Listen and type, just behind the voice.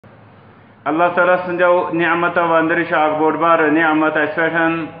اللہ تعالیٰ سندو نعمت اندر اخ بوڑ بار نعمت اس پہ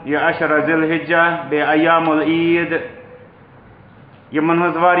یہ عشر ذی الحجہ بے ایام العید یمن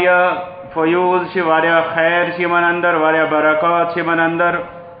ہز واریاہ فیوز واریاہ خیر یمن اندر واریاہ برکات یمن اندر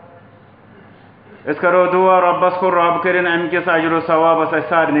اس کرو دعا ربس کو رب کرن ام کس اجر و ثوابس اس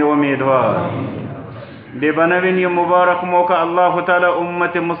سارنی امیدوار بے بنوین یہ مبارک موقع اللہ تعالیٰ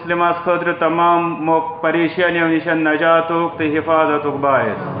امت مسلمہ خاطر تمام پریشانیوں نشن نجاتک تو حفاظتک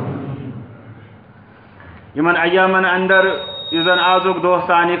باعث یمن ایامن اندر یزن آزک دو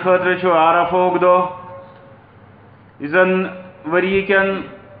سانی خاطر چھو عرفوک دو یزن وری کن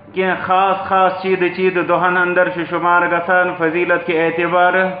کی خاص خاص چید دہن اندر شمار گسان فضیلت کے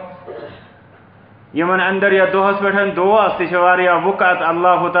اعتبار یمن اندر یا دوہس پٹھن دعا سشوار یا وقت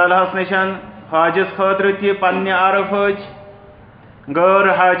اللہ تعالیٰ نشن حاجس خاطر تی پنہ عرفچ غیر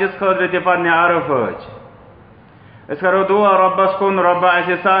حاجس خاطر تی پنہ عرفچ اس کرو دعا ربس کن رب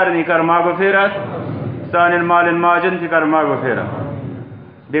ایسے سارنی کر مغفرت سان مال ماجن تی کر مغفرت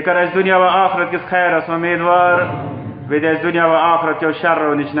بے کر اس دنیا و آخرت کس خیر اس امیدوار بید اس دنیا و آخرت کیو شر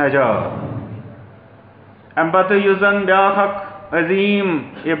و نش نجات ام پتہ یزن بیاکھ اک عظیم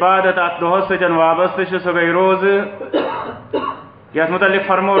عبادت ات دہس سن وابستہ سہ گئی روز یت متعلق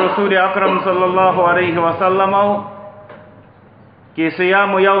فرمو رسول اکرم صلی اللہ علیہ وسلم کہ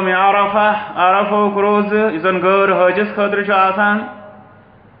صیام یوم عرفہ عرفوک روز یزن غیر حاجس خاطر آسان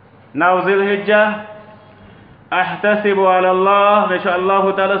 9 ذی الحجہ احتسب علی اللہ میں اللہ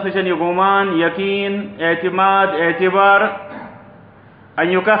تعالیٰ سچن یہ گمان یقین اعتماد اعتبار ان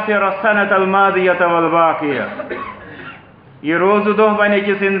یکفر السنة الماضیۃ والباقیہ یہ روز دہ بنے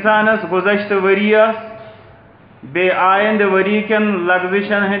کس انسانس گزشتہ وریس بے آئند وری کن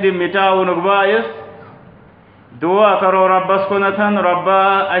لغزشن ہند مٹاؤن باعث دعا کرو ربس کنتن ربا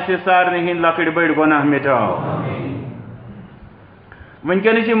اس سارن ہند لکڑ بڑ گناہ مٹاؤ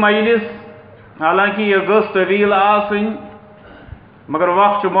ونکن مجلس حالانکہ یہ گس طویل آسن مگر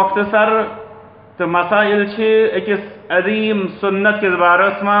وقت مختصر تو مسائل اکس عظیم سنت کس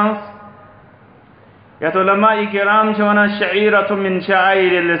بارس من یت علماء کرام ونان شعیرۃ من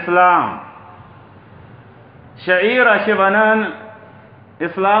شعائر الاسلام شعیرہ ونان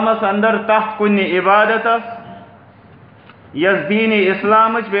اسلامس اندر تحت کن عبادتس یس دین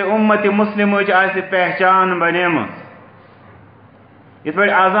اسلام بے امت مسلم پہچان بنیمت یت پہ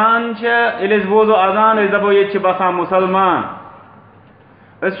اذان یل بوزو اذان دپو یہ بسان مسلمان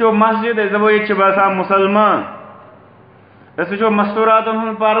وچو مسجد دپو یہ بسان مسلمان وچو مستوراتن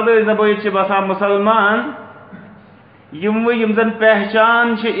ہند پرد دپو یہ بسان مسلمان یم زن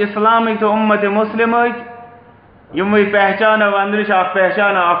پہچان اسلامک تو امت مسلمک یم پہچان اندر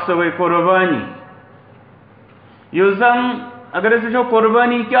پہچان اخ سہ گئی قربانی یس زن اگر وچو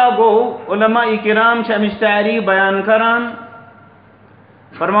قربانی کیا گو علماء کرام امچ تعریف بیان کران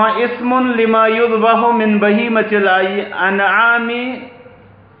فرما اسم لما یذبح من بہیمۃ الانعام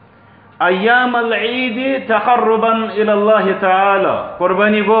ایام العید تقربا الی اللہ تعالی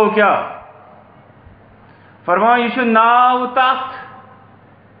قربانی گو کیا فرما یہ ناو تخت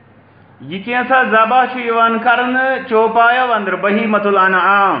یہ کیسا ذبح یوان کرن چوپایا اندر بہیمۃ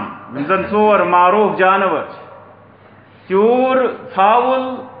الانعام زن 4 معروف جانور تیور ژھاوُل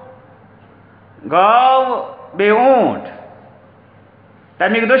گاو بے اونٹ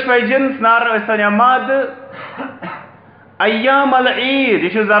تمیک دشوے جنس نار استن ماد ایام العید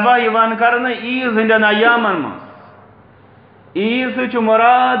یہ ذبح یوان کرن عیز ہندن ایامن من عیز سے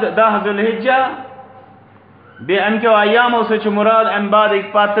مراد 10 ذی الحجہ بے ام کیو ایامو سے مراد ام بعد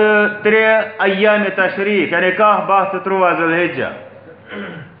ایک پت 3 ایام تشریق یعنی 10 12 13 ذی الحجہ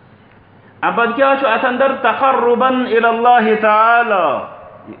ام بعد کیا ات اندر تقربا الی اللہ تعالی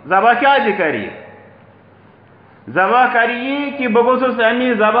ذبح کیا کری ذبح کریے کہ بگوسس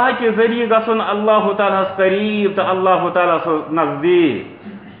امی ذبح کے ذریعے گسن اللہ تعالیٰ قریب تو اللہ تعالیٰ نزدیک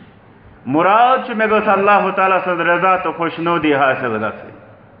مراد میں گس اللہ تعالیٰ رضا تو خوشنودی حاصل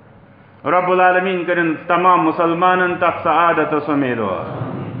گھے رب العالمین کرن تمام مسلمان تک سعادت امیدوار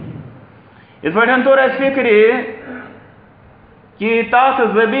اس پہ طور اس فکر کہ تات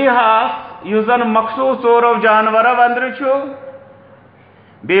ذبیحہ یزن مخصوص طور جانور اندر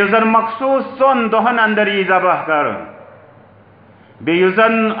بیزن مخصوص سن دہن اندر یہ ذبح کر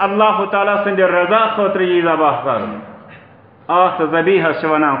بیزن اللہ تعالیٰ سند رضا خاطر یہ ذبح کر آت ذبیحہ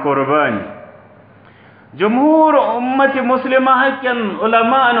ونان قربانی جمہور امت مسلمہ کن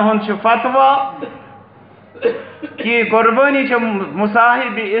علماء ہند فتویٰ کہ قربانی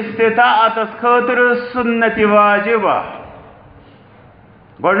مصاحب استطاعت خاطر سنت واجبہ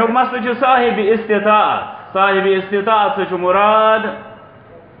گوڑنک مسئلہ صاحب استطاعت سے مراد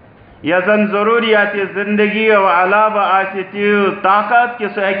یزن ضروریات زندگی و علاوہ آسی تیو طاقت کہ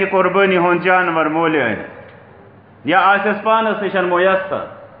سو ایک قربانی ہون جانور مولی یا آسیس پانس نشن میسر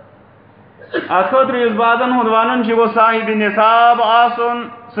خاطر اس بازن ہند ون گو صاحب نصاب آسن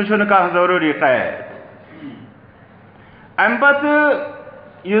سہ کھانا ضروری قید ام پتہ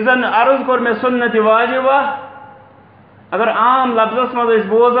یزن عرض کور میں سنت واجبہ اگر عام لفظس مز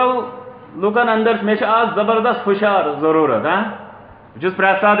بوزو لکن اندر میں آج زبردست ہوشیار ضرورت بس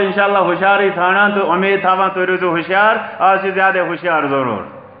پریت سات انشاءاللہ ہوشیاری ٹھانان تو امید تھاوان تو روزو ہوشیار آج زیادہ ہوشیار ضرور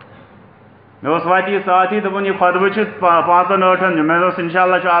میں اس واتی ساتھی دپن یہ خطبہ پانچن ٲٹھن میں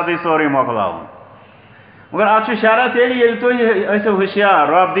انشاءاللہ آزی سوری مۄکلاوُن مگر اتھ شرط ییٚلہِ تُہۍ ٲسِو ہوشیار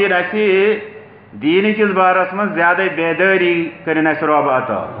رب دین اَسہِ دین کس بارس من زیادہ بیداری کرن اَسہِ رب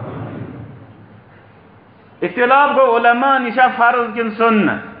عطا اختلاف گو علماء نشا فرض کن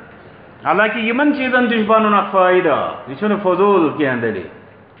سنت حالانکہ یمن چیزن تہ پن اخ فائدہ یہ فضول کی دلیل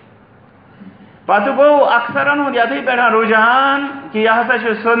پتہ گو اکثرن ہند یتھی پہ رجحان کہ یہ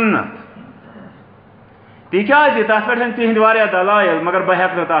ہسا سنت تاز تر پہ تہند واریاہ دلائل مگر بہ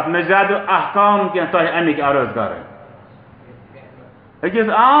ہیکہ تر میں زیادہ احکام کی تہ امیک عرض کر اکس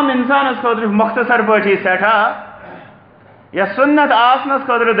عام انسانس خاطر مختصر پاٹھی سٹھا یا سنت آسنس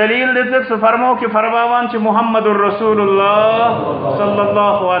خاطر دلیل دتک سہ فرمو کہ فرماوان چھ محمد الرسول اللہ صلی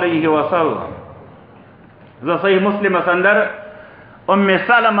اللہ علیہ وسلم صحیح مسلم اندر ام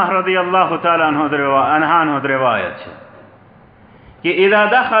سلمہ رضی اللہ تعالی عنہا روایت کہ اذا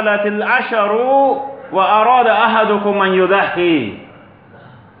دخلت العشر واراد احدكم ان يضحي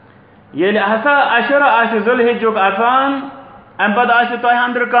یل ہسا عشر آش ذوالحجک اژان ام پتہ آش تہ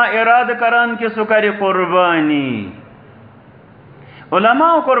اندر کانٛہہ ارادہ کران کہ سہ کرِ قربانی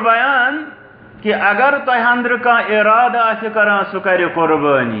علماء کور بیان کہ اگر تہ اندر کانٛہہ ارادہ آسہِ کران سہ کرِ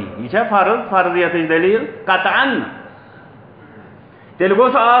قربانی یہ چھا فرض فرضیت دلیل قطعا تیل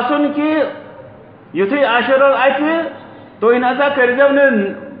گوس آسن کہ یتھے عشر اتہ تُہۍ نسا کٔرزیو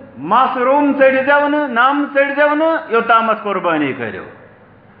نہٕ مس روم ژٔٹزیو نہٕ نم ژٔٹزیو نہٕ یوٚتامتھ قربانی کٔرِو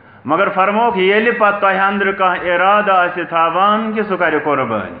مگر فرموک ییٚلہِ پتہٕ تۄہہِ اندر کانٛہہ ارادہ آسہِ تھاوان کہ سہ کرِ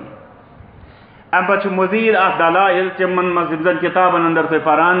قربانی ام پتہ مزید اخ دلائل تمن مز زن کتابن اندر تھی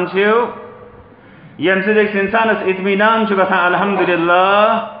پران چھو یم سۭتۍ أکِس انسانس اطمینان چھُ گژھان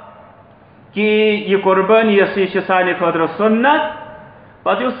الحمدللہ کہ یہ قربانی یس یہ سانہ خاطر سنت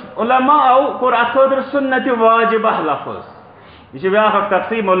پتہ اس علماء کور ات خاطر سنت واجبہ لفظ یہ بیاکھ اکھ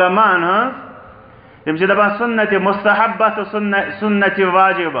تقسیم علماء ہنز تم چھ دپان سنت مستحبہ تو سنت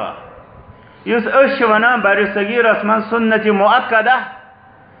واجبہ یس أسۍ ونان بر صغیرس من سنت مؤکدہ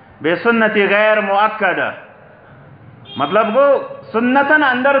بے سنت غیر مؤکدہ مطلب گو سنتن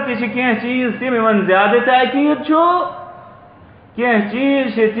اندر تہ کی چیز تم یمن زیادہ تاکید چھو کی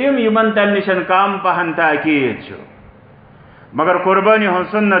چیز تم یمن تم نشن کم پہن تاکید چھو مگر قربانی ہن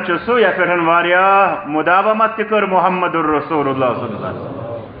سنت چھ سو یتھ پہ واریاہ مداومت تہ کر محمد الرسول اللہ صلی اللہ علیہ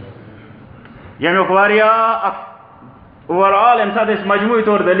وسلم یمیک واریاہ اوور آل ام سات اس مجموعی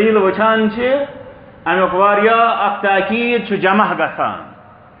طور دلیل وچھان چھ امیک واریاہ اخ تاکید چھ جمع گژھان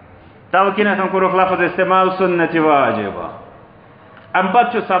تو کنتھ کورک لفظ استعمال سنت واجبہ ام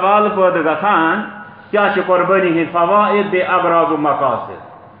پتہ سوال پید گژھان کیا چھ قربانی ہند فوائد بے اغراض و مقاصد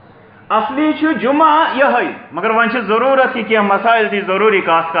اصلی چھ جمعہ یہ مگر ون چھ ضرورت کہ کینٛہہ مسائل دی ضروری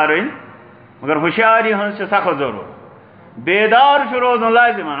کات کریں مگر ہوشیاری ہن چھ سخت ضرورت بیدار چھ روزن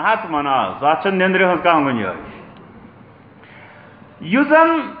لازمن حتمن آز ات چھ نندر ہن کانٛہہ گنجائش یُس زن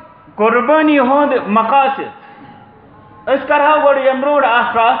قربانی ہند مقاصد اس کرہا گۄڈٕ یم برونٛٹھ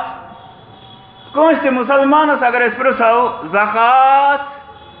اکھ کتھ کٲنٛسہِ تہِ مسلمانس اگر أسۍ پرژھو زکات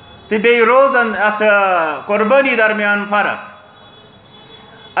تہٕ بیٚیہِ روزن اتھ قربانی درمیان فرق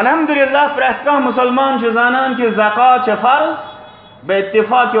الحمدللہ پرٛٮ۪تھ کانٛہہ مسلمان چھُ زانان کہ زکات چھِ فرض بے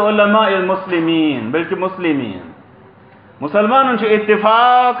اتفاق علماء المسلمین بلکہ مسلمین مسلمانن چھُ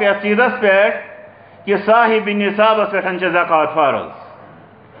اتفاق یتھ چیزس پٮ۪ٹھ کہ صاحب نصابس پٮ۪ٹھ چھِ زکات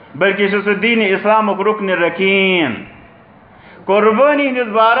فرض بلکہ چھُ سُہ دین اسلامک رکن رکین قربانی ہندس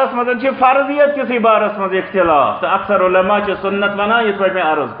بارس مز چھ فرضیت کسی بارس مز اختلاف تو اکثر علماء چھ سنت ونان یت پہ میں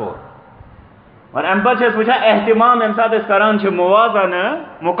عرض کور اور ام پتہ وچھان اہتمام یم سات کران چھ موازنہ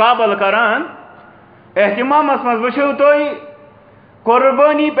مقابل کران اہتمامس مز وچھو تھی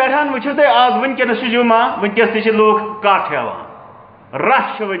قربانی پٮ۪ٹھ وچھو تھی آز ونکس جمعہ ونکس تہ لوگ کٹھ ہیوان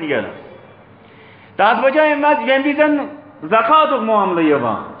رش ونکس تات وجہ یمہ وزن زکاتک معاملہ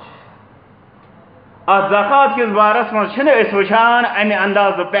یوان ات زکات کس بارس مز وچھان امہ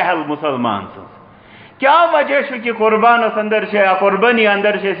انداز پہل مسلمان سن کیا وجہ کہ قربانس اندر قربانی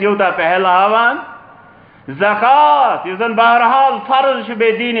اندر یوتا پہل ہاوان زکات یس زن بہرحال فرض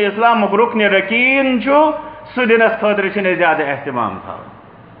بے دین اسلامک رکن رکین سہ دنس خاطر زیادہ اہتمام تھاوان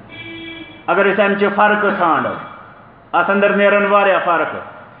اگر اس امچ فرق ژھانڈو ات اندر نیرن واریاہ فرق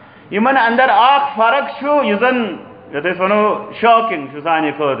یمن اندر اخ فرق چھو یزن یتھ أسۍ ونو شاکنگ چھُ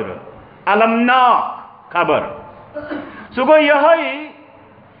سانہِ خٲطرٕ المناک خبر سُہ گوٚو یِہوٚے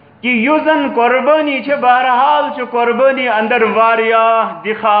کہ یُس زن قربانی چھِ بہرحال چھُ قربانی اندر واریاہ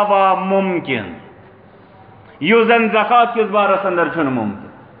دکھاوا ممکن یُس زن زکات کِس بارس اندر چھُنہٕ ممکن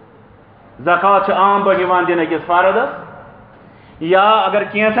زکات چھِ عام پٲٹھۍ یِوان دِنہٕ أکِس فردس یا اگر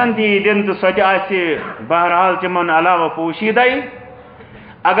کینٛژن تہِ یی دِنہٕ تہٕ سۄ تہِ آسہِ بہرحال تِمن علاوہ پوشیدَے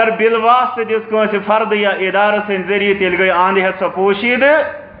اگر بالواسطہٕ دِژ کٲنٛسہِ فرد یا ادارٕ سٕنٛدۍ ذٔریعہٕ تیٚلہِ گٔے اَنٛد ہٮ۪تھ سۄ پوشیدٕ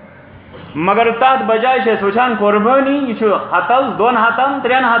مگر تتھ بجائے چھِ أسۍ وٕچھان قربٲنی یہِ چھُ ہتس دۄن ہتن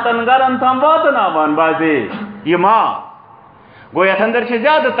ترٛٮ۪ن ہتن گرن تام واتناوان باضے یہِ ماز گوٚو یتھ اندر چھِ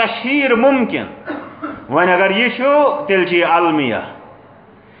زیادٕ تشہیٖر ممکن وۄنۍ اگر یہِ چھُ تیٚلہِ چھُ یہِ المیہ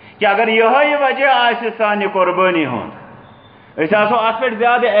کہ اگر یِہوٚے وجہ آسہِ سانہِ قربٲنی ہُنٛد أسۍ آسو اتھ پٮ۪ٹھ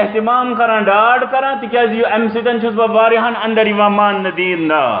زیادٕ احتمام کران ڈاڈ کران تِکیٛازِ یہِ امہِ سۭتۍ چھُس بہٕ واریاہن اندر یِوان ماننہٕ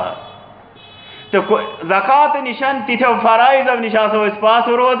دیندار تہٕ زکات نِشن تِتھیو فرٲیضو نِش آسو أسۍ پاتھ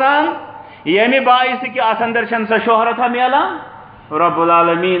روزان ییٚمہِ باعث کہِ اتھ اندر چھنہٕ سۄ شہرتھا میلان رب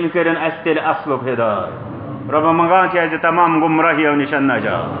العالمیٖن کٔرِن اسہِ تیٚلہِ اصلُک ہدایت رۄبہ منگان چھِ اَسہِ تمام گمراہیو نِشن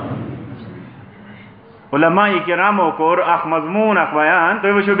نجات علماء کرامو کوٚر اکھ مضموٗن اکھ بیان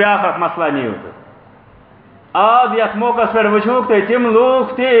تُہۍ وٕچھِو بیٛاکھ اکھ مسئلہ نِیِو تہٕ آز یتھ موقعس پٮ۪ٹھ وٕچھوُکھ تُہۍ تِم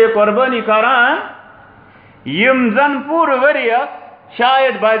لوٗکھ تہِ قربٲنی کران یِم زن پوٗرٕ ؤرِیس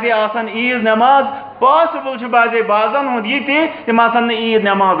شاید بعضے آسن عیٖد نٮ۪ماز پاسبل چھُ بعضے بازن ہُنٛد یہِ تہِ تِم آسن نہٕ عیٖد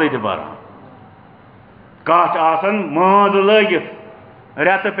نٮ۪مازٕے تہِ پران کٹھ آسن مٲنٛز لٲگِتھ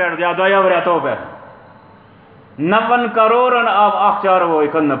رٮ۪تہٕ پٮ۪ٹھ یا دۄیو رٮ۪تو پٮ۪ٹھ 90 کرورن آو اکھ چاروٲے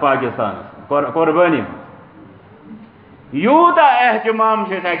کٕننہٕ پاکستانس قربٲنی یوٗتاہ احتمام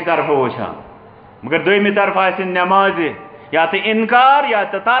چھِ أسۍ اکہِ طرفہٕ وٕچھان مگر دوٚیمہِ طرفہٕ آسہِ نٮ۪مازِ یا تہٕ اِنکار یا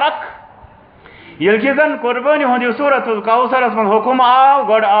تہٕ ترک ییٚلہِ کہِ زن قربٲنی ہُنٛد یہِ سورۃ الکوثرس منٛز حُکم آو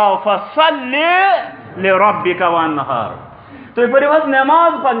گۄڈٕ آو فصلی لربک وانحر تُہۍ پٔرِو حظ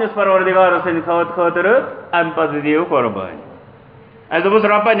نٮ۪ماز پننِس پروردگار سٕنٛدِ خٲطرٕ امہِ پتہٕ دِیِو قربٲنی اسہِ دوٚپُس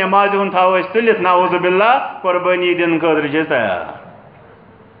رۄبا نٮ۪مازِ ہُنٛد تھاوو أسۍ تُلِتھ نعوذ باللہ قربٲنی دِنہٕ خٲطرٕ چھِ أسۍ تیار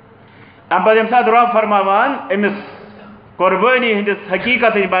امہِ پتہٕ ییٚمہِ ساتہٕ رۄب فرماوان أمِس قربٲنی ہٕنٛدِس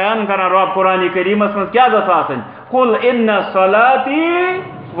حقیٖقتٕچ بیان کران رۄب قرآنِ کریٖمس منٛز کیٛاہ گٔژھ آسٕنۍ قُل اِنَّ صَلاتِی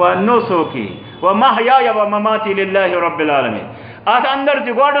وَنُسُکی وَمَحْیَایَ وَمَمَاتِی لِلّٰہِ رَبِّ العالَمیٖن اتھ اندر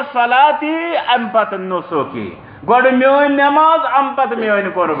تہِ گۄڈٕ صلاتی امہِ پتہٕ نُسُکی گۄڈٕ میٲنۍ نٮ۪ماز امہِ پتہٕ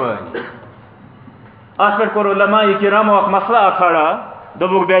میٲنۍ قربٲنی اتھ پٮ۪ٹھ کوٚر علماء کرامو اکھ مسئلہ اکھ کھڑا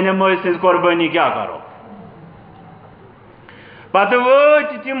دوٚپُکھ بے نٮ۪مٲزۍ سٕنٛز قربٲنی کیٛاہ کرو پتہٕ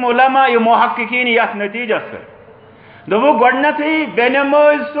وٲتۍ تِم علماء محققیٖن یتھ نتیٖجس پٮ۪ٹھ دوٚپُکھ گۄڈنیتھٕے بے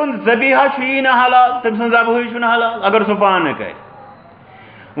نٮ۪مٲزۍ سُنٛد ذبیحہ چھُیی نہٕ حلال تٔمۍ سٕنٛز ذبحٕے چھُنہٕ حلال اگر سُہ پانہٕ کرِ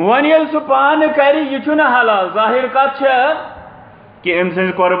وۄنۍ ییٚلہِ سُہ پانہٕ کرِ یہِ چھُنہٕ حلال ظٲہِر کتھ چھےٚ کہ أمۍ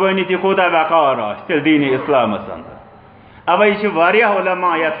سٕنٛز قربٲنی تہِ کوٗتاہ بٮ۪کار آسہِ تیٚلہِ دیٖنہِ اسلامس اندر اوے چھِ واریاہ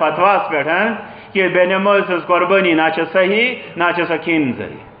علماء یتھ فتواہس پٮ۪ٹھ کہ بے نٮ۪مٲزۍ سٕنٛز قربٲنی نہ چھِ صحیح نہ چھِ سۄ کھیٚنۍ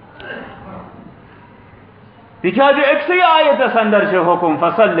صحیح تِکیٛازِ أکسٕے آیتس اندر چھُ حُکم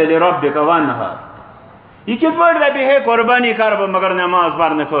فصلی لربک وانحر یہ کِتھ پٲٹھۍ دپہِ ہے قربانی کر بہٕ مگر نٮ۪ماز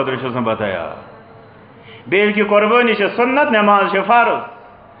پرنہٕ خٲطرٕ چھُس نہٕ بہٕ تیار بیٚیہِ کہِ قربٲنی چھِ سُنت نٮ۪ماز چھِ فرض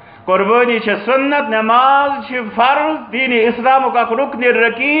قربٲنی چھِ سُنت نٮ۪ماز چھِ فرض دیٖنہِ اسلامُک اکھ رُکنہِ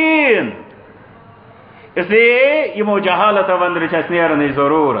رکیٖن اس لیے یِمو جہالتو اندرٕ چھِ اَسہِ نیرنٕچ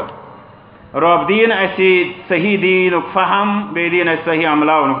ضروٗرت رۄب دِیِن اَسہِ صحیح دیٖنُک فہم بیٚیہِ دِیِن اَسہِ صحیح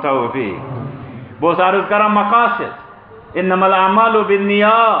عملاونُک توفیٖق بہٕ اوسُس عرض کران مقاصد انما الاعمال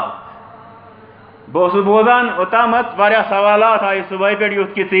بالنیات بہٕ اوسُس بوزان اوٚتامتھ واریاہ سوالات آیہِ صُبحٲے پٮ۪ٹھ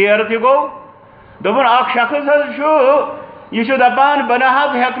یُتھ کہِ ژیر تہِ گوٚو دوٚپُن اکھ شخص حظ چھُ یہِ چھُ دپان بہٕ نہ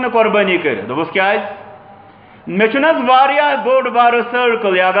حظ ہٮ۪کہٕ نہٕ قربٲنی کٔرِتھ دوٚپُس کیٛازِ مےٚ چھُنہٕ حظ واریاہ بوٚڑ بارٕ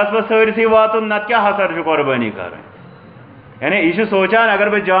سٔرکٕل یا گژھٕ بہٕ سٲرسٕے واتُن نتہٕ کیٛاہ حسر چھُ قربٲنی کرٕنۍ یعنی یہِ چھُ سونچان اگر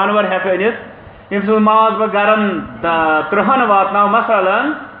بہٕ جانور ہٮ۪کہٕ أنِتھ ییٚمہِ سُنٛد ماز بہٕ گرن 30 واتناو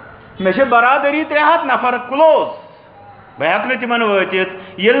مثلاً مےٚ چھِ برادری 300 نفر کلوز بہٕ ہٮ۪کہٕ نہٕ تِمن وٲتِتھ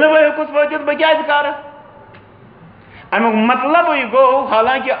ییٚلہِ نہٕ بہٕ ہیوٚکُس وٲتِتھ بہٕ کیٛازِ کرٕ امیُک مطلبٕے گوٚو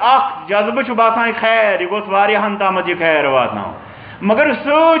حالانکہِ اکھ جذبہٕ چھُ باسان خیر یہِ گوٚژھ واریاہن تامتھ یہِ خیر واتناوُن مگر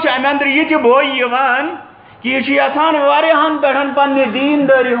سۭتۍ چھُ امہِ اندر یہِ تہِ بوے یِوان کہ یہِ چھُ یژھان واریاہن پٮ۪ٹھ پننہِ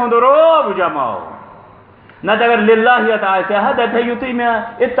دیٖندٲری ہُنٛد روب جماوُن نتہٕ اگر للہیت آسہِ ہا دپہِ ہے یُتھُے مےٚ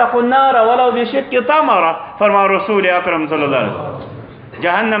اتقوا النار ولو بشق تمرہ فرماو رسول اکرم صلی اللہ علیہ وسلم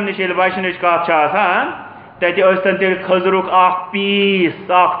جہنم نِش ییٚلہِ بچنٕچ کتھ چھِ آسان تتہِ ٲسۍتن تیٚلہِ خٔزرُک اکھ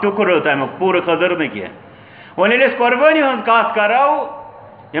پیٖس اکھ ٹُکرٕ تمیُک پوٗرٕ خٔزٕر نہٕ کینٛہہ وۄنۍ ییٚلہِ أسۍ قربٲنی ہٕنٛز کتھ کرو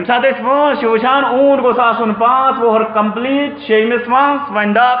ییٚمہِ ساتہٕ أسۍ وٲنٛس چھِ وٕچھان اوٗنٹ گوٚژھ آسُن 5 وُہر کمپلیٖٹ 6مِس منٛز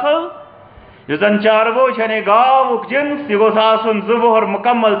وۄنۍ داخل زن چارو چھنے گاوک جنس یہ گوس آسن زبہر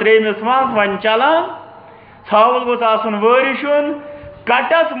مکمل تریمس ماس ون چلان ژھاول گوس آسن وارشن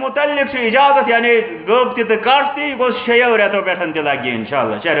کٹس متعلق اجازت یعنی گوب تہ کٹ تہ یہ گوس 6 ریتو پہ تہ لگی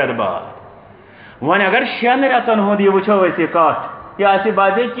انشاءاللہ 6 ریت بعد ون اگر 6 ریتن ہند یہ وچھو یہ کٹ یہ آسی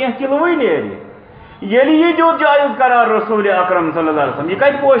بازے کی کلوی نیری یلی یہ جو جائز قرار رسول اکرم صلی اللہ علیہ وسلم یہ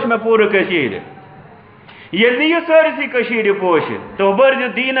کت پوش میں پورا کشیر یلی یہ سرسی کشیر پوش تو برج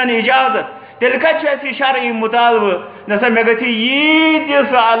دینن اجازت تیل کت ایسی شرعی مطالبہ نسا میں گتی یہ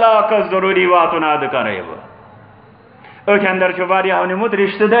تیس علاقہ ضروری واتن آد کرے با اچھ اندر چھو باری ہونیمت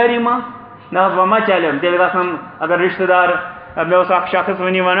رشتہ داری ما ناز وما چلیم تیل گسنم اگر رشتہ دار میں اس اک شخص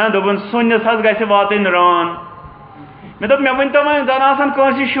ونی ونا دوبن سنس حس گسی واتن ران میں دوب میں ونتو من زن آسان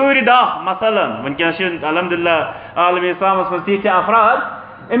کنسی شوری دا مثلا ونکنس الحمدللہ عالم اسلام اس مز تیچ افراد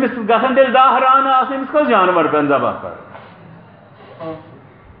امس گسن تیل دا ران آسان امس کل جانور پن ذبح کر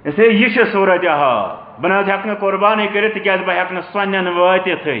اس لیے یہ صورت حال بہ ہوں قربانی کرت تک بہ ہوں سنن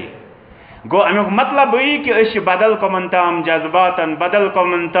واتت گو امیک مطلب یہ کہ اس بدل کمن تام جذباتن بدل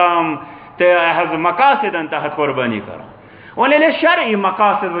کمن تام مقاصدن تحت قربانی کران ولی شرعی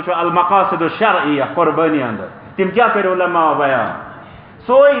مقاصد وچو المقاصد الشرعیہ قربانی اندر تم کیا کرو علماء بیان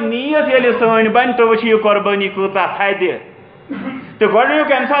سوئی نیت یلی سوئن بن تو وچی قربانی کوتا فائدہ تو گوڑنیو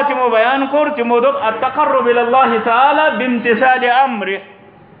کم ساتھ تمو بیان کر تمو دو التقرب الاللہ تعالی بامتثال امرہ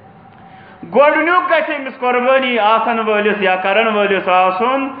گوڑنیو گھے امس قربانی آسن ولس یا کرن ولس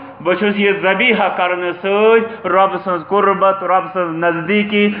آسن بچس یہ ذبیحہ کرنے ست رب سن قربت رب سن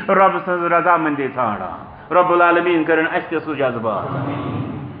نزدیکی رب سن رضامندی ژھانڈان رب العالمین کرن اس تہ سہ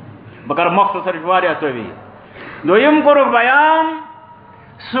جذبات بکر مختصر واریاہ طویل دویم کورک بیان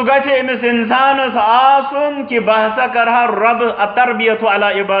سہ گھے امس انسانس آسن کہ بہ ہسا کرہا رب التربیت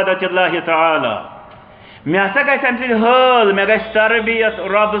علی عبادت اللہ تعالی میں ہسا گھس ام سد حال میں گھس تربیت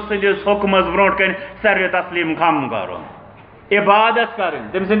رب سندس حکمس برونٹ کن سر تسلیم خم کرن عبادت کرن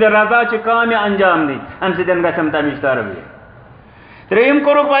تم سند رضا چھ کامہ انجام دن ام سدن گھم تمچ تربیت تریم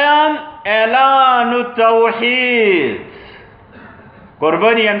کورک بیان اعلان التوحید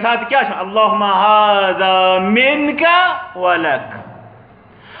قربانی ام سات کیا چھ اللہم ھذا منک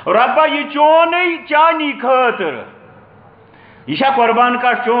ولک ربا یہ چونی چانی خاطر یہ قربان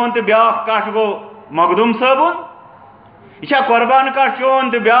کٹ چون تو بیاکھ کٹ گو مخدوم صابن یہ قربان کٹ چون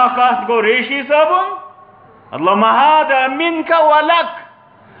تو بیاکھ کٹ گو ریشی صابن اللہم ھذا منک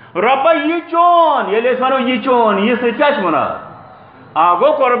ولک ربا یہ چون یلی اس ونو یہ چون یہ سے کیا مراد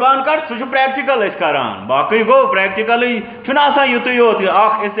گو قربان کٹ سہ پریکٹیکل اس کران باقی گو پریکٹیکل چھن آسان یتھے یوت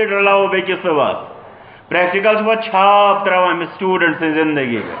اخ ایسڈ رلاو بیکس سواد پریکٹیکل چھ چھاپ تراوان امس سٹوڈنٹ سن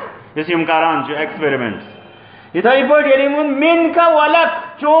زندگی یس یم کران چھ ایکسپیریمنٹس یتھے پٲٹھۍ ییٚلہِ ووٚن مِن کا ولک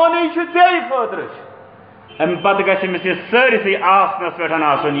چونٕے چھُ ژےٚ خٲطرٕ امہِ پتہٕ گژھِ أمِس یہِ سٲرسٕے آسنس پٮ۪ٹھ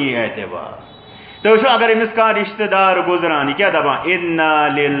آسُن یی اعتبار تُہۍ وٕچھِو اگر أمِس کانٛہہ رِشتہٕ دار گُزران یہِ کیٛاہ دپان اِنا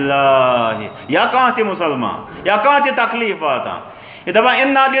لِلّٰہِ یا کانٛہہ تہِ مُسلمان یا کانٛہہ تہِ تکلیٖف واتان یہ دپان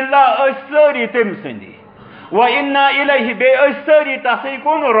انا للہ أسۍ سٲری تٔمۍ سٕنٛدی و انا الیہ بیٚیہِ أسۍ سٲری تسٕے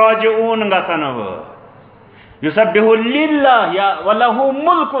کُن راجعوٗن گژھن وٲلۍ یُسبح للہ یا ولہ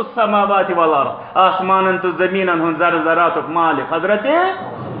ملک السماوات والارض آسمانن تو زمینن ہُنٛد زر زراتُک مالک حضرت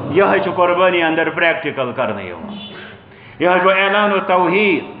یہ چھُ قربانی اندر پریکٹیکل کرنہٕ یِوان یہ چھُ اعلان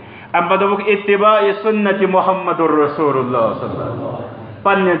التوحید ام پتہٕ دوٚپُکھ اتباع سنت محمد الرسول اللہ صلی اللہ علیہ وسلم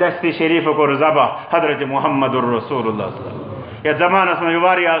پننہِ دستہِ شریف کوٚر ذبح حضرت محمد الرسول اللہ صلی اللہ علیہ وسلم یتھ زمانس منٛز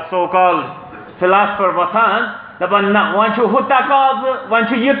واریاہ سو کال فلاسفر وۄتھان دپان نہ وۄنۍ چھُ ہُہ تقاضہٕ وۄنۍ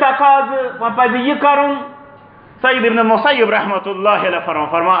چھُ یہِ تقاضہٕ وۄنۍ پزِ یہِ کرُن سعید ابن مسیب رحمۃ اللہ علیہ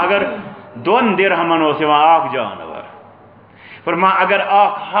فرما اگر 2 درہمن اوس یِوان اکھ جانور فرما اگر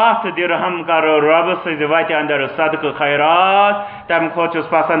اکھ 100 درہم کرو رب سٕنٛزِ وتہِ اندر صدقہ خیرات تمہِ کھۄتہٕ چھُس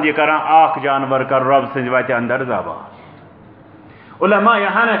پسند یہِ کران اکھ جانور کر رب سٕنٛزِ وتہِ اندر ذبح علماء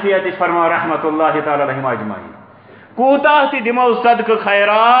حنفیہ تہِ چھِ فرما رحمۃ اللہ تعالی علیہم اجمعین کوتاہ تہِ دِمو صدقہ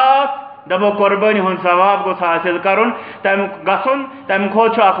خیرات دپو قربانی ہُنٛد ثواب گوٚژھ حٲصِل کرُن تمہِ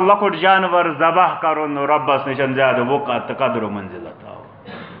کھۄتہٕ چھُ اکھ لۄکُٹ جانور ذبح کرُن رۄبس نِش زیادٕ وقت تہٕ قدر و منزلت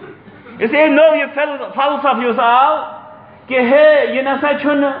تھاوُن اس لیے نوٚو یہِ فلسفہٕ یُس آو کہ ہے یہ نسا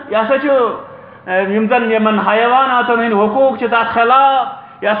چھُنہٕ یہِ ہسا چھُ یِم زن یِمن حیواناتن ہٕنٛدۍ حقوٗق چھِ تتھ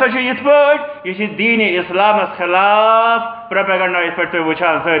خلاف یہ ہسا چھُ یِتھ پٲٹھۍ یہِ چھُ دیٖنِ اِسلامس خلاف پروپیگنڈا یِتھ پٲٹھۍ تُہۍ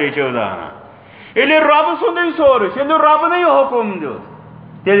وٕچھان سٲری چھِو زانان ییٚلہِ رۄبہٕ سُنٛدُے سورس ییٚلہِ رۄبنٕے حُکُم دیُت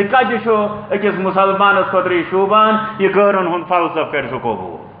تیٚلہِ کتہِ چھُ أکِس مُسلمانس خٲطرٕ یہِ شوٗبان یہِ غٲرن ہُنٛد فلسفہٕ کرِ سُہ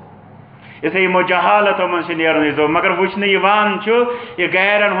قبوٗل اسلیے یِمو جہالتو منٛز چھِ نیرنٕے ضوٚر مگر وٕچھنہٕ یِوان چھُ یہِ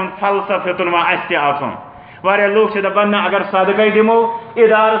گرن ہُنٛد فلسفہٕ ہیوٚتُن وۄنۍ اَسہِ تہِ اژُن واریاہ لُکھ چھِ دپان نہ اگر صدقے دِمو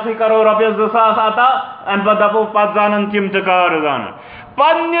ادارسٕے کرو رۄپیس 2000 عطا امہِ پتہٕ دپو پتہٕ زانن تِم تہِ کار زانن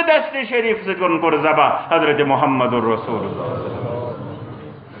پنہ دست شریف سر ذبح حضرت محمد الرسول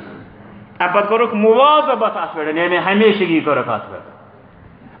ام پتہ کورک مواظبت ات پہ یعنی ہمیشگی کورک ات پہ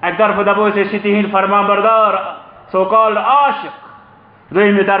اک طرف دپو تہند فرما بردار سو کالڈ عاشق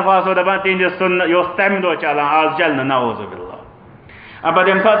دویمہ طرف آسو دپان تہندس سنت یہ تمہ دہ چلان آز چلنا نعوذ باللہ ام پتہ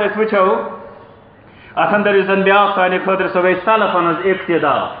یم سات وچھو ات اندر اس بیاکھ سانہ خاطر سو گئی سلفن ہز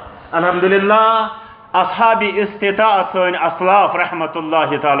اقتدا الحمدللہ اصحاب استطاعت سن اسلاف رحمت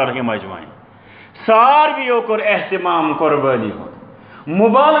اللہ تعالی علیہم اجمعین سارویو کور اہتمام قربانی ہند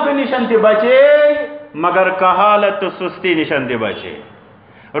مبالغہ نشن تہ بچے مگر کہالت تو سستی نشن تہ بچے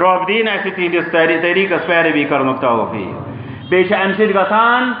رب دین اس تہندس طریقس پیروی کرنک توفیق بیچ ام سۭتۍ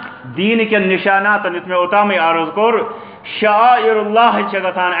گژھان دین کٮ۪ن نشاناتن یُتھ مےٚ اوتامٕے عرض کوٚر شعائر اللہ چھِ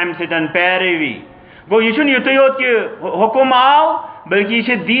گژھان امہِ سۭتۍ پیروی گوٚو یہِ چھُنہٕ یُتُے یوت کہِ حکم آو بلکہ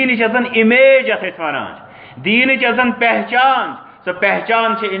یہ دینٕچ یۄس زن امیج یتھ أسۍ ونان دینٕچ یۄس زن پہچان سۄ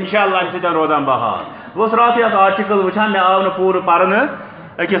پہچان چھِ انشاءاللہ امہِ سۭتۍ روزان بحال بہٕ اوسُس راتھٕے اکھ آرٹِکل وٕچھان مےٚ آو نہٕ پوٗرٕ پرنہٕ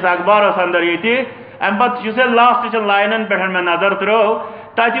أکِس اخبارس اندر ییٚتہِ امہِ پتہٕ یُس یہِ لاسٹٕچن لاینن پٮ۪ٹھ مےٚ نظر ترٲو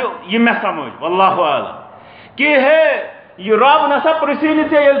تتہِ یہِ مےٚ سمجھ واللہ عالم کہ ہے یہ رب نسا پرژھی نہٕ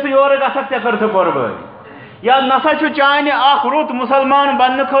ژےٚ ییٚلہِ ژٕ یورٕ گژھکھ ژےٚ کٔرتھٕ قربٲنی یا نسا چھُ چانہِ اکھ رُت مُسلمان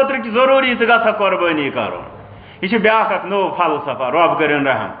بننہٕ خٲطرٕ ضروٗری ژٕ گژھکھ قربٲنی کرُن یہ بیاکھ اکھ نو فلسفہ رب کرن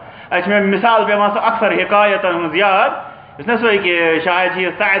رحم اچھا میں مثال پیوان سو اکثر حکایتن ہز یاد اس نے سوئی کہ شاید یہ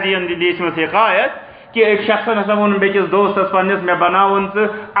سعدین لیچمس حکایت کہ ایک شخص ہسا ون بیکس دوستس پنس میں بناون ژٕ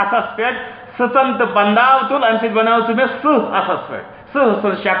اتھس پہ سٕژن تو بنداو تل ام سۭتۍ بناو ژٕ مےٚ سٕہ اتھس پہ سٕہ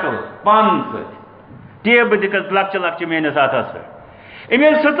سٕنٛز شکل پن سۭتۍ ٹیبہٕ دِکھس لکچہِ لکچہِ میٲنس اتھس پہ أمۍ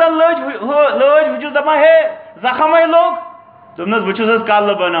ییٚلہِ سٕژن لٲج بہٕ چھُس دپان ہے زخمے لوٚگ دوٚپنس بہٕ چھُس حظ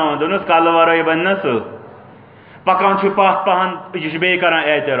کلہٕ بناوان دوٚپنس کلہٕ ورٲے بنہِ نا سٕہ پکان چھُ پتھ پہن یہ بیٚیہِ کران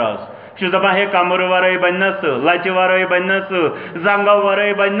اعتراض چھُس دپان ہے کمر ورٲے بنہِ نا سٕہ لچہِ ورٲے بنہِ نا سٕہ زنگو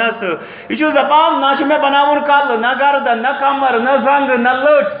ورٲے بنہِ نا سٕہ یہ چھُس دپان نہ چھُ مےٚ بناوُن کلہٕ نہ گردن نہ کمر نہ زنگہٕ نہ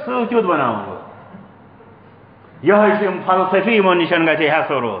لٔٹ سٕہ کیُتھ بناوُن بہٕ یِہوٚے چھُ یِم فلسفی یِمن نِشن گژھِ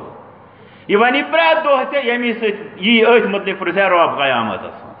حیث روز یہ ونی پرٛٮ۪تھ دۄہ ژےٚ ییٚمہِ سۭتۍ یی أتھۍ متعلق پرٛژھِ رب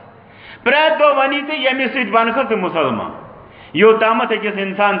قیامتس منٛز پرٛٮ۪تھ دۄہ ونی ژےٚ ییٚمہِ سۭتۍ بنکھٕ ژٕ مُسلمان یوتامتھ أکِس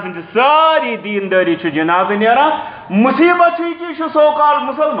انسان سٕنٛدِ ساری دیندٲری چھُ جنازٕ نیران مصیبت چھُ یہِ کہِ یہِ چھُ سو کال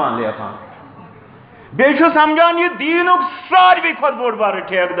مُسلمان لیکھان بیٚیہِ چھُ سمجھان یہِ دیٖنُک ساروی کھۄتہٕ بوٚڑ بارٕ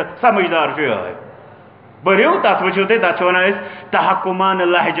ٹھیکہٕ سمجھدار چھُ یِہوٚے پٔرِو تتھ وٕچھِو تُہۍ تتھ چھِ ونان أسۍ تحکُمانہٕ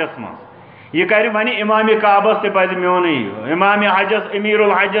لہجس منٛز یہ کرِ ونہِ امامِ کعبس تہِ پزِ میونٕے امامِ حجس امیر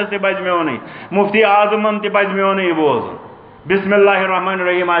الحجس تہِ پزِ میونٕے مفتی اعظمن تہِ پزِ میونٕے بوزُن بسم اللہ الرحمن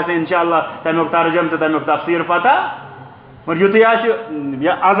الرحیم آسہِ انشاءاللہ تمیُک ترجم تہٕ تمیُک تفسیٖر پتہ مگر یُتھُے آسہِ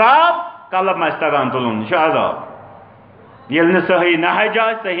یہِ عذاب قلم آسہِ تگان تُلُن یہِ چھُ عذاب ییٚلہِ نہٕ صحیح نہج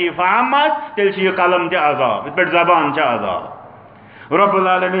آسہِ صحیح فہم آسہِ تیٚلہِ چھُ یہِ قلم تہِ عذاب یِتھ پٲٹھۍ زبان چھِ عذاب رب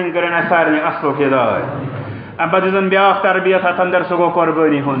العالمیٖن کٔرِنۍ اَسہِ سارنٕے اصلُک ہدایت اَمہِ پتہٕ یُس زن بیاکھ تربیت اتھ اندر سُہ گوٚو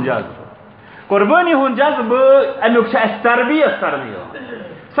قربٲنی ہُنٛد جذبہٕ قربٲنی ہُنٛد جذبہٕ امیُک چھُ اَسہِ تربیت کرنہٕ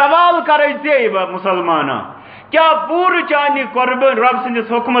سوال کرے ژے بہٕ مُسلمانا کیٛاہ پوٗرٕ چانہِ قربٲنی رب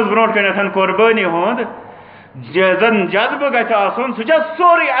سٕنٛدِس حُکمس برونٛٹھ کَنٮ۪تھ قربٲنی ہُنٛد زن جذبہٕ گژھِ آسُن سُہ چھا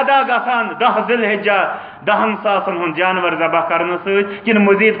سورُے ادا گژھان 10 ذی الحجہ 10 ساسن ہُنٛد جانور ذبح کرنہٕ سۭتۍ کِنہٕ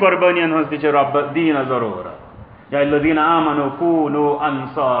مزیٖد قربٲنین ہٕنٛز تہِ چھِ رب دیٖنس ضروٗرت یا الذین آمنوا کوٗنوا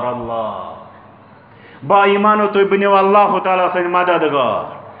انصار اللہ با ایمانو تُہۍ بٔنِو اللہ تعالیٰ سٕنٛدۍ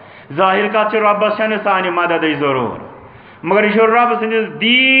مددگار ظٲہِر کتھ چھِ رۄبس چھنہٕ سانہِ مددٕچ ضروٗرت مگر یہِ چھُ رب سٕنٛدِس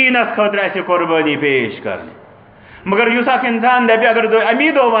دیٖنس خٲطرٕ اَسہِ قربٲنی پیش کرنہِ مگر یُس اکھ انسان دپہِ اگر امی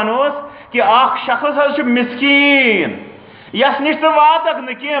دۄہ ونوس کہ اکھ شخص حظ چھُ مسکیٖن یس نِش ژٕ واتکھ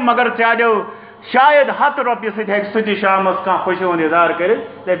نہٕ کینٛہہ مگر ژےٚ شاید 100 رۄپیہِ سۭتۍ ہیٚکہِ سُہ تہِ شامس کانٛہہ خوشی ہُنٛد اظہار کٔرِتھ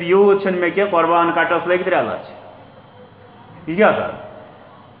دپہِ یوٗت چھُنہٕ مےٚ کینٛہہ قۄربان کٹس لٔگۍ 3 لچھ یہِ کیٛاہ کر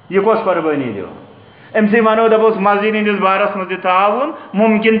یہِ کۄس قۄربٲنی دِوان أمۍ سٕے ونو دپوس مسجد ہٕنٛدِس بارس منٛز دِ تعاوُن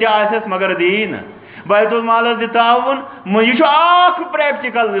مُمکِن تہِ آسٮ۪س مگر دِیی نہٕ بیت المالس دِ تعاوُن یہِ چھُ اکھ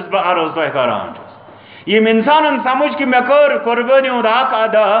پریکٹِکل یُس بہٕ عرض تۄہہِ کران چھُس یم انسانن سمجھ کہ مےٚ کٔر قربٲنی ہُنٛد اکھ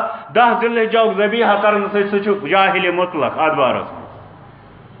ادا 10 ذی الحجُک ذبیحہ کرنہٕ سۭتۍ سُہ چھُ جاہلِ مطلق اتھ بارس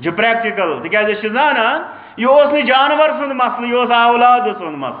منٛز چھُ پریکٹِکل تِکیٛازِ أسۍ چھِ زانان یہِ اوس نہٕ جانور سُنٛد مسلہٕ یہِ اوس اولاد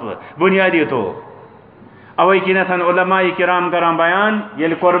سُنٛد مسلہٕ بُنیٲدی طور اوے کِنیتھ علماء کرام کران بیان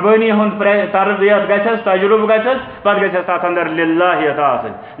ییٚلہِ قربٲنی ہُنٛد تربیت گژھٮ۪س تجربہٕ گژھٮ۪س پتہٕ گژھٮ۪س تتھ اندر للہ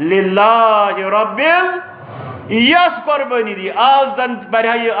آسٕنۍ للہ رب یس قربٲنی دی آز زن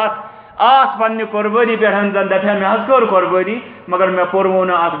برِہا یہِ اتھ آس پننہِ قربٲنی پٮ۪ٹھ زن دپہِ ہا مےٚ حظ کٔر قربٲنی مگر مےٚ پوٚرمو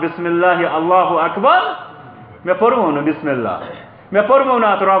نہٕ اتھ بسم اللہ اللہ اکبر مےٚ پوٚرمو نہٕ بسم اللہ مےٚ پوٚرمو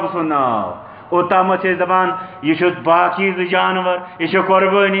نہٕ اتھ رۄب سُنٛد ناو اوتام دپان یہ باقی جانور یہ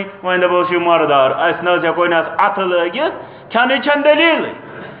قربانی وۄنۍ دپوس یہ مردار اس نہ ہیٚکو نہٕ اتھ لٲگِتھ کھٮ۪نٕچ چھنہٕ دٔلیٖلٕے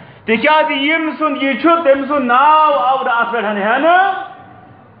تِکیٛازِ ییٚمۍ سُنٛد یہ چھُ تٔمۍ سُنٛد ناو آو نہٕ اتھ پٮ۪ٹھ ہٮ۪نہٕ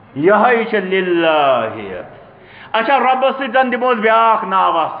یِہوٚے چھِ لِلٰہِیت اچھا رۄبس سۭتۍ زن دِموس بیٛاکھ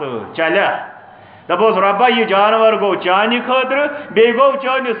ناوا سۭتۍ چلیا دپوس رۄبا یہ جانور گوٚو چانہِ خٲطرٕ بیٚیہِ گوٚو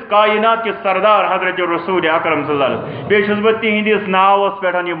چٲنِس کائنات کِس سردار حضرت رسول اکرم صلی اللہ علیہ وسلم بیٚیہِ چھُس بہٕ تِہنٛدِس ناوس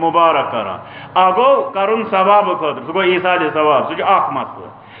پٮ۪ٹھ یہِ مُبارک کران اکھ گوٚو کرُن ثوابہٕ خٲطرٕ سُہ گوٚو ایٖثارِ ثواب سُہ چھُ اکھ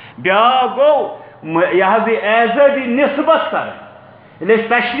مسلہٕ بیٛاکھ گوٚو یہِ حظ یہِ اعزٲزی نسبت کرٕنۍ ییٚلہِ أسۍ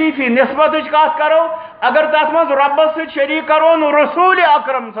تشریٖفی نسبتٕچ کتھ کرو اگر تتھ منٛز رۄبس سۭتۍ شریٖک کرون رسول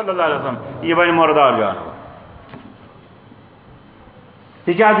اکرم صلی اللہ علیہ وسلم یہِ بنہِ مردار جانور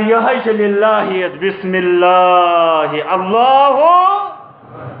تِکیٛازِ یِہوٚے چھِ لِلٰہِیت بسم اللہ اللہ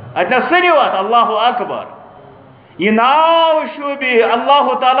اتہِ نہ سٔنِو اتھ اللہ اکبر یہ ناو شوٗبہِ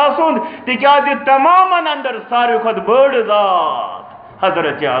اللہ تعالیٰ سُنٛد تِکیٛازِ تمامن اندر ساروی کھۄتہٕ بٔڑ ذات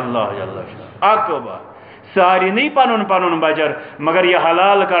حضرت اللہ جل شاہ اکبر ساری نہیں پنن پنن بجر مگر یہ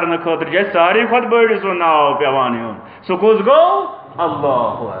حلال کرنے خاطر جائے ساری کھۄتہٕ بٔڑ سُہ ناو پیوان یُن سُہ کُس گوٚو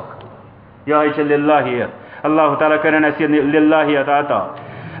اللہ اکبر یِہوٚے چھِ لِلٰہِیت اللہ تعالیٰ کرن اَسہِ لِلٰہِیت عطا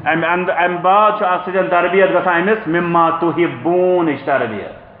امہِ بعد چھُ اتھ سۭتۍ تربیت گژھان أمِس مما تُحِبوٗنٕچ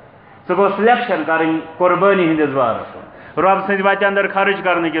تربیت سُہ گوٚو سِلیکشن کرٕنۍ قربٲنی ہٕنٛدِس بارس منٛز رۄب سٕنٛدِ وتہِ اندر خرچ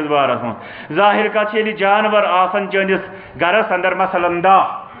کرنہٕ کِس بارس منٛز ظٲہِر کتھ چھِ ییٚلہِ جانور آسان چٲنِس گرس اندر مثلاً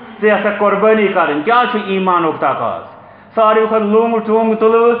 10 ژےٚ ہسا قربٲنی کرٕنۍ کیٛاہ چھُ ایٖمانُک تقاض ساروی کھۄتہٕ لوٚنٛگ ٹوٚنٛگ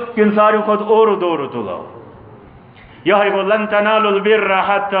تُلو کِنہٕ ساروی کھۄتہٕ اورٕ دورٕ تُلو یِہوٚے گوٚو لن تنالوا البر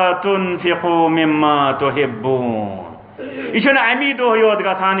حتى تنفقوا مما تحبون یہ چھُنہٕ امی دۄہ یوت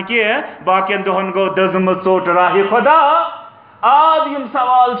گژھان کینٛہہ باقین دۄہن گوٚو دٔزمٕژ ژوٚٹ راہہِ خۄدا آز یِم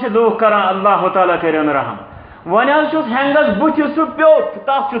سوال چھِ لوٗکھ کران اللہ تعالیٰ کٔرِن رحم وۄنۍ حظ چھُس ہٮ۪نٛگس بُتھِ سُہ پیوٚٹھ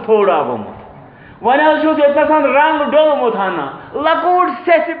تتھ چھُ تھوڑا گوٚمُت وۄنۍ حظ چھُس ییٚتنَس رنٛگ ڈوٚلمُت ہنا لۄکُٹ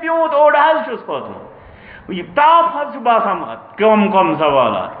سیٚسہِ پیوٗنٛت اوٚڑ حظ چھُس کھوٚتمُت تاپھ حظ چھُ باسان کم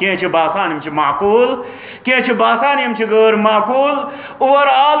سوالات کینٛہہ چھِ باسان یِم چھِ معقوٗل کینٛہہ چھِ باسان یِم چھِ غٲر معقوٗل اوور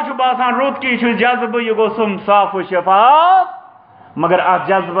آل چھُ باسان رُت کی چھُ جذبہٕ یہِ گوٚژھُم صاف و شفاف مگر اتھ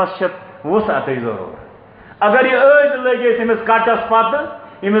جذبس چھِ وُسعتٕچ ضروٗرت اگر یہِ أدۍ لٔگِتھ أمِس کٹس پتہٕ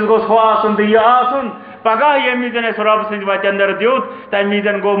أمِس گوٚژھ ہُہ آسُن تہٕ یہِ آسُن پگاہ ییٚمہِ وِزِ اَسہِ رۄب سٕنٛدِ وتہِ اندر دیُت تمہِ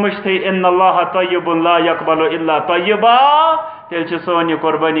وِزِ گوٚو مٔشتھٕے اِنَّ اللّٰہِ طیبٌ لا یقبل الا طیبا تیٚلہِ چھِ سٲنۍ یہِ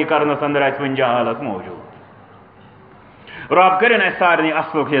قربٲنی کرنس اندر اَسہِ وُنہِ جہالت موجوٗد رب کٔرِنۍ اَسہِ سارنٕے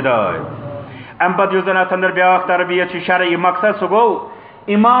اصلُک ہدایت امہِ پتہٕ یُس زن اتھ اندر بیٛاکھ تربیت چھِ شرعی مقصد سُہ گوٚو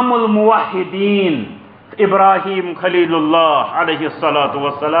امام الموحدیٖن ابراہیم خلیل اللہ علیہ الصلاۃ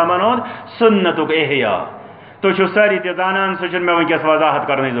والسلامن ہُنٛد سُنتُک احیا تُہۍ چھِو سٲری تہِ زانان سُہ چھُنہٕ مےٚ وٕنکٮ۪س وضاحت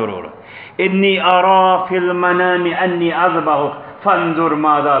کرنٕچ ضروٗرت انی ارا فی المنام انی اذبحک فانظر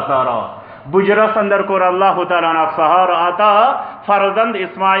ماذا ترى بُجرس اندر کوٚر اللہ تعالیٰ ہن اکھ سہارٕ عطا فرزند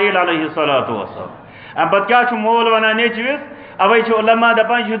اسماعیل علیہ الصلاۃ والسلام امہِ پتہٕ کیٛاہ چھُ مول ونان نیٚچوِس اوے چھِ علما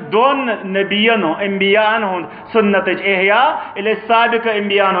دپان یہِ چھُ دۄن نبیَن انبیاہن ہُنٛد سُنتٕچ احیا ییٚلہِ أسۍ سابقہٕ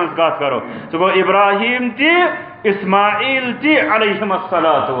انبیاہن ہٕنٛز کتھ کرو سُہ گوٚو ابراہیم تہِ اسماعیل تہِ علیہم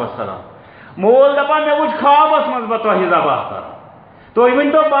الصلاۃ والسلام مول دپان مےٚ وٕچھ خوابس منٛز بہٕ تۄہہِ ذبح کران تُہۍ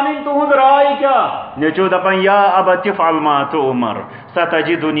ؤنۍتو پنٕنۍ تُہنٛز راے کیٛاہ نیٚچوٗ دپان یا ابت افعل ما تؤمر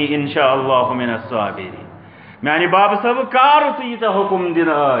ستجدنی انشاء اللہ من الصابرین میانہِ بابہٕ صٲبہٕ کر ژٕ ییٖژاہ حُکم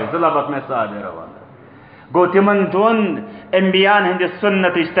دِنہٕ آے ژٕ لبکھ مےٚ صابر ونٛدٕ گوٚو تِمن دۄن انبیاہن ہٕنٛدِس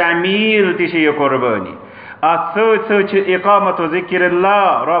سُنتٕچ تعمیٖل تہِ چھِ یہِ قربٲنی اتھ سۭتۍ سۭتۍ چھِ اقامت و ذکر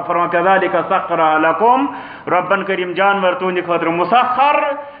اللہ رب فرمان کذالک سخرها لکم ربن کٔرۍ یِم جانور تُہنٛدِ خٲطرٕ مُسخر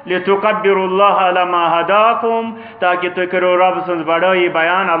لتکبروا اللہ علی ما ہداکم تاکہ تُہۍ کٔرِو رب سٕنٛز بڑٲیی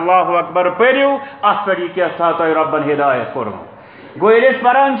بیان اللہ اکبر پٔرِو اتھ پٮ۪ٹھ یہِ کیٛاہ تۄہہِ ربن ہدایت کوٚرمُت گوٚو ییٚلہِ أسۍ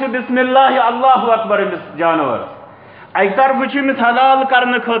پران چھِ بسم اللہ اللہ اکبر أمِس جانورس اکہِ طرفہٕ چھُ أمِس حلال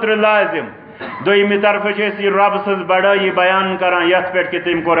کرنہٕ خٲطرٕ لازم دوٚیمہِ طرفہٕ چھِ أسۍ یہِ رب سٕنٛز بڑٲیی بیان کران یتھ پٮ۪ٹھ کہِ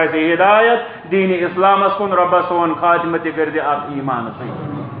تٔمۍ کوٚر اَسہِ ہدایت دیٖنِ اسلامس کُن رۄبا سون خاتمہٕ تہِ کٔرۍ زِ اتھ ایٖمانہٕ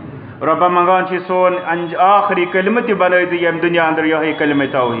سۭتۍ رۄبا منگان چھِ سون آخری کلمہٕ تہِ بنٲیِتھ ییٚمہِ دُنیا اندر یِہوٚے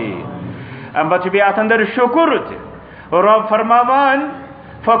کلمہٕ توحیٖد امہِ پتہٕ چھُ بیٚیہِ اتھ اندر شُکُر تہِ رب فرماوان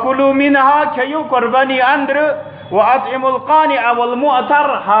فکلوا منہا کھیٚیِو قربانی اندرٕ واطعموا القانع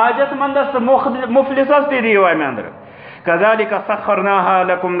والمعتر حاجت مندس تہٕ مفلسس تہِ دِیِو امہِ اندرٕ کذالک سخرناها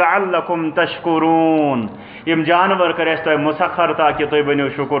لکم لعلکم تشکرون یم جانور کٔرۍ اَسہِ تۄہہِ مُسخر تاکہِ تُہۍ بٔنِو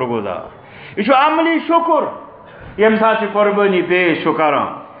شُکر گُزار یہِ چھُ عملی شُکر ییٚمہِ ساتہٕ چھِ قربٲنی پیش چھُ کران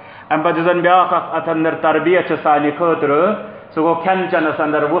امہِ پتہٕ یُس زن بیٛاکھ اکھ اتھ اندر تربیت چھِ سانہِ خٲطرٕ سُہ گوٚو کھٮ۪ن چٮ۪نس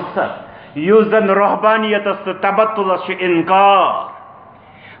اندر وُسعت یُس زن رۄحبانیتس تہٕ تبتُلس چھُ انکار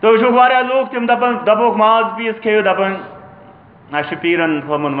تُہۍ وٕچھِو واریاہ لوٗکھ تِم دپان دپوکھ ماز پیٖس کھیٚیِو دپان اَسہِ چھُ پیٖرن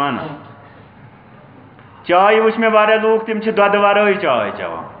تھوٚومُت مانہ چائے وچ میں واریاہ لوگ تم دۄدٕ ورٲے چائے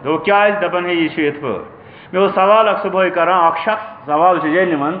چٮ۪وان دوٚپُکھ کیٛازِ دَپان ہے یہِ چھُ یِتھ پٲٹھۍ مےٚ اوس سوال اکھ صُبحٲے کران اکھ شخص سوال چھُ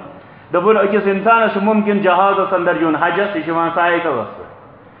جینوَن دوٚپُن أکِس اِنسانَس چھُ مُمکِن جہازَس اندر یُن حجس یہِ چھُ یِوان سایکلَس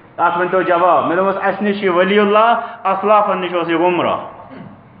پٮ۪ٹھ اَتھ ؤنۍتو جواب مےٚ دوٚپمَس اَسہِ نِش چھُ ولی اللہ اصلافن نِش اوس یہِ گمراہ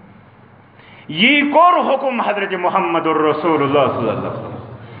یی کوٚر حُکم حضرت محمد رسول اللہ صلی اللہ علیہ وسلم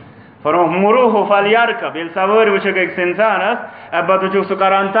فرموکھ مروہ فلیرکب ییٚلہِ سوٲرۍ وٕچھکھ أکِس اِنسانَس اَمہِ پتہٕ وٕچھُکھ سُہ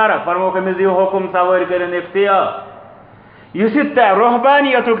کران طرف فرموکھ أمِس دِیِو حُکم سوٲرۍ کٔرِنۍ اختیار یُس یہِ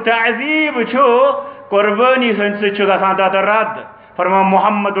رۄحبانیتُک تعزیٖب چھُ قربٲنی سٕنٛدۍ سۭتۍ چھُ گژھان تَتھ رد فرمان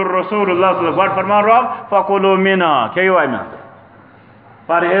محمد الرسول اللہ صلی اللہ گۄڈٕ فرمان رۄب فکلوا منہا کھیٚیِو اَمیُک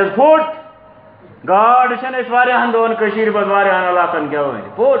پرہیز پھوٚٹ گاڈ چھَنہٕ أسۍ واریاہن دۄہن کٔشیٖرِ منٛز واریاہن علاقن کھٮ۪وٲنی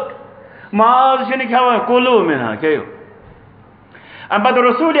پھوٚٹ ماز چھِنہٕ کھٮ۪وان کُلوٗ منہا کھیٚیِو اَمہِ پتہٕ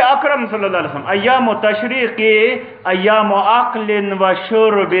رسول اکرم صلی اللہ علیہ وسلم ایام و تشریق ایام و عقل و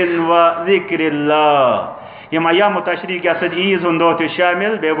شرب و ذکر اللہ یم ایام و تشریق یَتھ سۭتۍ عیٖز ہُنٛد دۄہ تہِ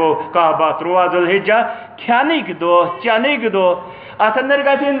شٲمِل بیٚیہِ گوٚو کاہ باہ 13 ذوالحجہ کھٮ۪نٕکۍ دۄہ چٮ۪نٕکۍ دۄہ اَتھ اندر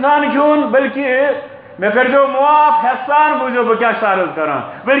گژھِ اِنسان کھیوٚن بلکہِ مےٚ کٔرۍزیو معاف ہٮ۪س سان بوٗزِو بہٕ کیٛاہ چھُس عرض کران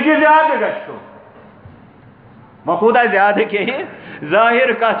بلکہِ زیادٕ گژھِ کھیوٚن وۄنۍ کوٗتاہ زیادٕ کھیٚیہِ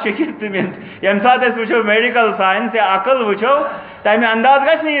ظٲہِر کتھ چھِ کہِ ییٚمہِ ساتہٕ أسۍ وٕچھو میڈیکل ساینس یا عقل وٕچھو تمہِ انداز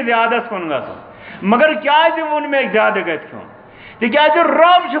گژھِ نہٕ یہِ زیادس کُن گژھُن مگر کیٛازِ ووٚن مےٚ زیادٕ گژھِ کھیوٚن تِکیٛازِ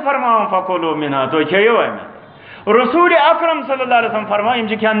رۄب چھُ فرماوان فکلوا منہا تُہۍ کھیٚیِو اَمیُک رسول اکرم صلی اللہ علیہ وسلم فرمان یِم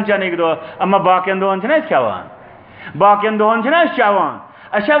چھِ کھٮ۪ن چٮ۪نٕکۍ دۄہ اما باقین دۄہن چھِنہ أسۍ کھٮ۪وان باقین دۄہن چھِنہ أسۍ چٮ۪وان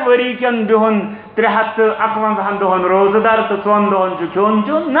اَسہِ چھا ؤری کٮ۪ن دۄہن 351 دۄہن روزٕ دار تہٕ 2 دۄہن چھُ کھیوٚن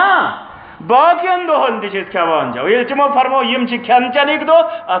چیوٚن نہ باقین دۄہن تہِ چھِ أسۍ کھٮ۪وان چٮ۪وان ییٚلہِ تِمو فرمو یِم چھِ کھٮ۪ن چٮ۪نٕکۍ دۄہ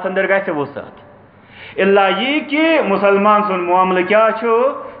اَتھ اندر گژھِ وُسعت الا یی کہِ مُسلمان سُنٛد معاملہٕ کیٛاہ چھُ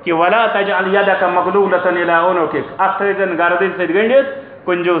کہِ ولا تجعل یدک مغلولۃ الی عنقک اَتھ تھٲیزٮ۪ن گردٕنۍ سۭتۍ گٔنڈِتھ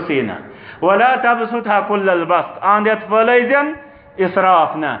کنجوٗسی نہ ولا تبسطھا کل البسط انٛد ہٮ۪تھ پھٲلٲیزٮ۪ن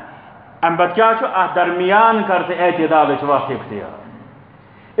اِسراف نہ اَمہِ پتہٕ کیٛاہ چھُ اَتھ درمیان کر ژٕ اعتدالٕچ وتھ اختیار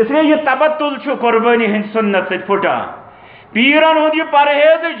اسلیے یہِ تبتُل چھُ قربٲنی ہٕنٛدۍ سُنت سۭتۍ پھُٹان پیٖرن ہُنٛد یہِ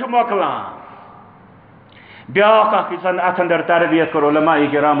پرہیزٕے چھُ مۄکلان بیٛاکھ اکھ یُس اتھ اندر تربیت کوٚر علماء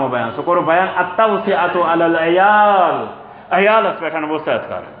کرامو بیان سُہ کوٚر بیان التوسعۃ علی العیال عیالس پٮ۪ٹھ وسعت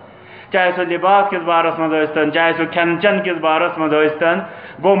کرٕنۍ چاہے سُہ لباس کِس بارس منٛز ٲسۍتن چاہے سُہ کھٮ۪ن چٮ۪ن کِس بارس منٛز ٲسۍتن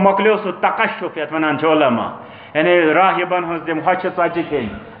گوٚو مۄکلیو سُہ تقشُف یتھ ونان چھِ علماء یعنی راہِبن ہٕنٛز تِم ہۄچھِ ژۄچہِ کھیٚنۍ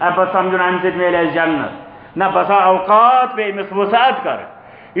اَمہِ پتہٕ سمجھُن اَمہِ سۭتۍ میلہِ اَسہِ جنت نہ بسا اوقات پیٚیہِ أمِس وسعت کرٕنۍ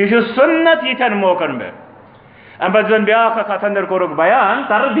یہِ چھُ سُنت یِتھٮ۪ن موقعن پٮ۪ٹھ اَمہِ پتہٕ زن بیٛاکھ اکھ اتھ اندر کوٚرُکھ بیان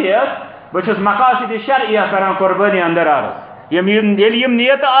تربیت بہٕ چھُس مقاصد شرعیہ کران قربٲنی اندر عرض ییٚلہِ یِم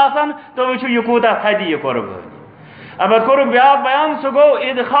نیتہٕ آسن تُہۍ وٕچھِو یہِ کوٗتاہ تھدِ یہِ قربٲنی اَمہِ پتہٕ کوٚرُکھ بیٛاکھ بیان سُہ گوٚو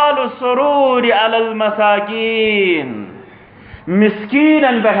ادخال السرور علی المساکین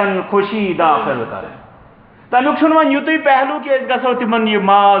مسکیٖنن پٮ۪ٹھ خوشی داخل کرٕنۍ تمیُک چھُنہٕ وۄنۍ یُتُے پہلوٗ کہِ أسۍ گژھو تِمن یہِ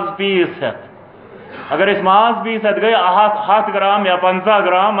ماز پیٖس ہٮ۪تھ اگر أسۍ ماز پیٖس ہٮ۪تھ گٔے 100 گرام یا 50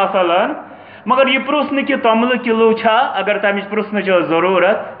 گرام مثلاً مگر یہِ پرُژھ نہٕ کہِ توٚملہٕ کِلوٗ چھا اگر تمِچ پرُژھنٕچ ٲس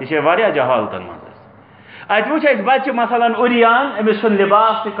ضروٗرت یہِ چھِ واریاہ جہالتن منٛز اَتہِ وٕچھ اَسہِ بچہِ مثلاً اُریان أمِس چھُنہٕ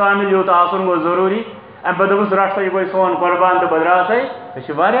لباس تہِ کامِل یوٗت آسُن گوٚو ضروٗری اَمہِ پتہٕ دوٚپُس رٹ سا یہِ گوٚو سون قۄربان تہٕ بہٕ درٛاسَے أسۍ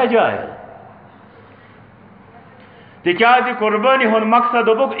چھِ واریاہ جایہِ تِکیٛازِ قربٲنی ہُنٛد مقصد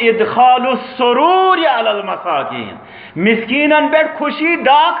دوٚپُکھ ادخال السرور علی المساکین مسکیٖنن پٮ۪ٹھ خوشی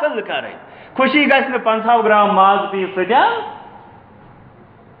داخل کرٕنۍ خوشی گژھِ نہٕ 50 گرام ماز پیٖس سۭتۍ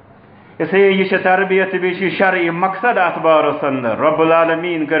اسلیے یہ چھِ تربیت بیٚیہِ چھُ شرعی مقصد اتھ بارس اندر رب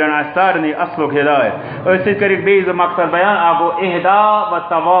العالمیٖن کٔرِنۍ اَسہِ سارنٕے اصلُک ہدایت أتھۍ سۭتۍ کٔرِکھ بیٚیہِ 2 مقصد بیان اکھ گوٚو اہدا و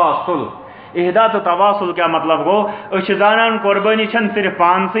تواصل اہدا تہٕ تواصل کیٛاہ مطلب گوٚو أسۍ چھِ زانان قربٲنی چھنہٕ صرف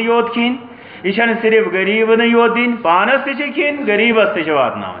پانسٕے یوت کھیٚنۍ یہِ چھنہٕ صرف غریٖبنٕے یوت دِنۍ پانس تہِ چھِ کھیٚنۍ غریٖبس تہِ چھِ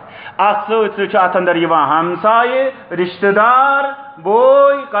واتناوٕنۍ اتھ سۭتۍ سۭتۍ چھُ اتھ اندر یِوان ہمسایہِ رشتہٕ دار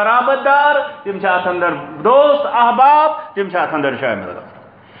بوے قرابت دار تِم چھِ اتھ اندر دوست احباب تِم چھِ اتھ اندر شٲمِل گژھان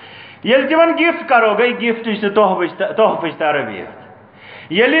ییٚلہِ تِمن گفٹ کرو گٔے گفٹٕچ تہٕ تحفٕچ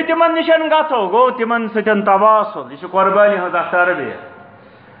تربیت ییٚلہِ تِمن نِشن گژھو گوٚو تِمن سۭتۍ تواصل یہِ چھِ قربٲنی ہٕنٛز اکھ تربیت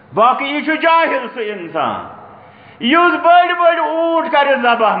باقٕے یہِ چھُ جاہل سُہ انسان یُس بٔڑۍ بٔڑۍ اوٗنٹ کرِ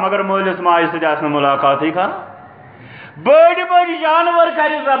ذبح مگر مٲلِس ماجہِ سۭتۍ آسہِ نہٕ مُلاقاتٕے کران بٔڑۍ بٔڑۍ جانور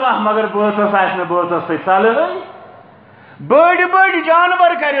کرِ ذبح مگر بٲژس آسہِ نہٕ بٲژس سۭتۍ صلحٕے بٔڑۍ بٔڑۍ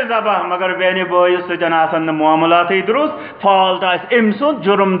جانور کرِ ذبح مگر بیٚنہِ بٲیِس سۭتۍ آسن نہٕ معاملاتٕے درست فالٹ آسہِ أمۍ سُنٛد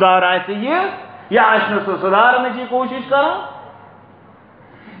جُرم دار آسہِ یہِ آسہِ نہٕ سُہ سُدھارنٕچ کوٗشش کران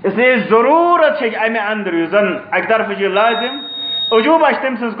اسلیے ضروٗرت چھِ امہِ اندر یُس زن اکہِ طرفہٕ چھِ لٲزِم عجوٗبہ چھِ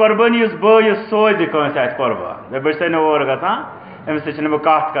تٔمۍ سٕنٛز قربٲنی یُس بٲیِس سوزِ کٲنٛسہِ آسہِ قۄربان مےٚ بہٕ چھُسے نہٕ اور گژھان أمِس سۭتۍ چھُنہٕ بہٕ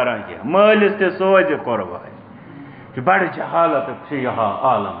کتھ کران کینٛہہ مٲلِس تہِ سوزِ قۄربان یہِ چھُ بڑٕ جہالت چھُ یہِ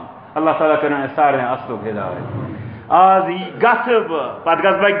عالم اللہ تعالیٰ کرن سارے اصلک ہدایت آز گھ پتہ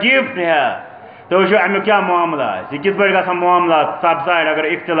گھس بہ گفٹ ہے تو وچھو امیک کیا معاملہ آسہ یہ کت پہ گژھان معاملات سبسائڈ اگر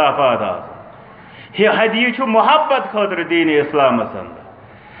اختلافات ہدیہ چھ محبت خاطر دین اسلامس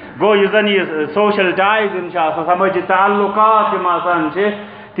اندر گو یہ زن یہ سوشل ٹائز سماجی تعلقات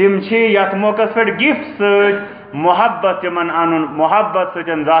تم یت موقع پہ گفٹ ست محبت تمن ان محبت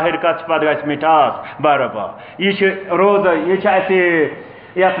ستن ظاہر کت پتہ گھس مٹھاس برپا یہ روزہ یہ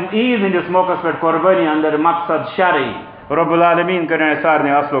یت عید ہندس موقع پہ قربانی اندر مقصد شرعی رب العالمین کریں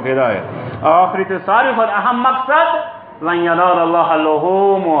سارے اصلک ہدایت آخری تو ساری کھت اہم مقصد لن ینال اللہ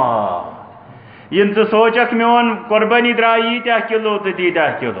لحومها ین تو سوچک میون قربانی درائی ییتہ کلو تو تیتہ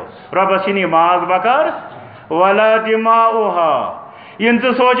کلو ربس چھ ماز بکر ولا دماؤها ین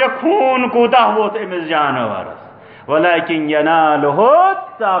تو سوچک خون کوتہ ووت امس جانورس ولکن ینالہ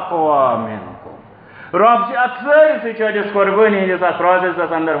التقوی منکم رب چھ اکثر سے چٲنِس قربانی ہندس اتھ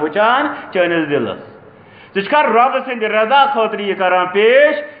پروسیسس اندر وچان چٲنِس دلس ژٕ رب سند رضا خاطر یہ کران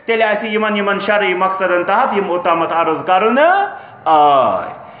پیش تیل یمن شرعی مقصدن تحت یم اوتامت عرض کرنے آئے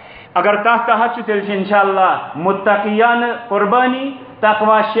اگر تحت تحت تیل انشاءاللہ متقیان قربانی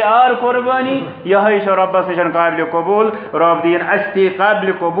تقوی شعار قربانی یہ ربس نش قابل قبول رب دین استی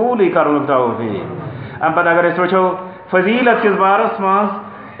قابل قبول ہی کرن توفیق ام پتہ اگر اس وچھو فضیلت کس بارس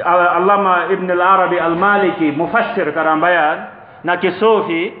مز علامہ ابن العربی المالکی مفسر کران بیان نہ کہ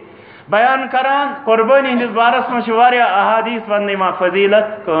صوفی بیان کران قربانی ہندس بارس مجھ احادیث ون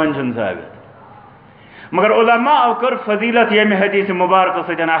فضیلت کہن چھ ثابت مگر علماء کر فضیلت یم حدیث مبارک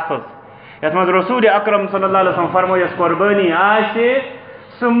ستن اخذ یت مز رسول اکرم صلی اللہ علیہ وسلم فرمو یس قربانی آسہ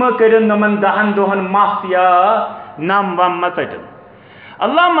سم کرن نمن 10 دہن مس یا نم وم متٹن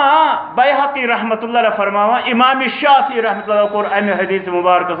علامہ بیہقی رحمۃ اللہ علیہ فرماوا امام شافعی رحمۃ اللہ کور امہ حدیث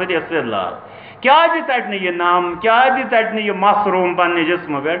مبارک ست استدلال کیا تٹن یہ نام کیا تٹن یہ مس روم پنہ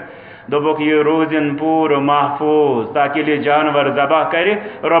جسم پہ دوپک یہ روزن پور محفوظ تاکہ یہ جانور ذبح کرے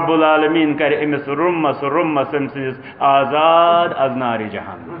رب العالمین کرے امس رمس رمس ام سندس آزاد از نار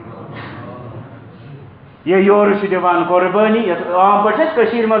جہنم یہ یور دیوان قربانی عام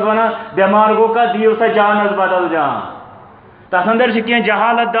پہ مز ونان بیمار گو کا دیو سا جانس بدل جان تر اندر کی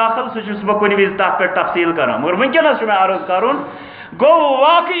جہالت داخل سہ بہ کن وز تر پہ تفصیل کران مگر ونکس میں عرض کرن گو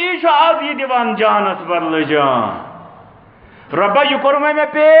واقعی آز یہ دیوان جانس بدل جان ربا یہ کور میں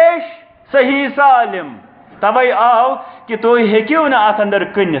پیش صحیح سالم توے آو کہ تھی ہیکو نا ات اندر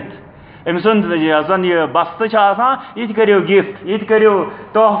کنت ام سند زن یہ بستہ آسان یہ کریو گفٹ یہ کریو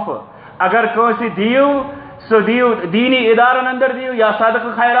تحفہ اگر کنس دیو سو دیو دینی ادارن اندر دیو یا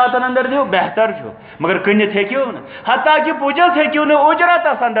صدقہ خیراتن اندر دیو بہتر چھو مگر کنت ہیکو نا حتیٰ کہ پوجس ہیکو نا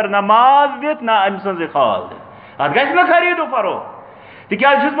اجرتس اندر نماز دت نہ ام سن خال دت ات گھس نا خرید و فروخت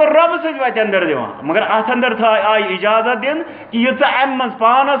تکیاز بہ رب ست وت اندر دیوان مگر ات اندر آئی اجازت دن کہ یہ ام من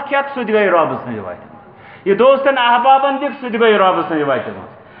پانس کھت سہ گئی رب سن وت یہ دوستن احبابن دک سہ گئی رب سن وت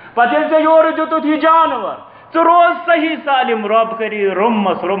مز پتہ ژے یور دتت یہ جانور ژٕ روز صحیح سالم رب کری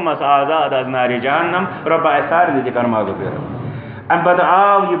رمس رمس آزاد از نار جہنم رب سارے تہ کر مغفرت ام پتہ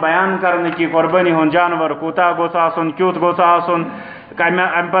آو یہ بیان کرنے کہ قربانی ہن جانور کوتاہ گوس آسن کیُتھ گوس آسن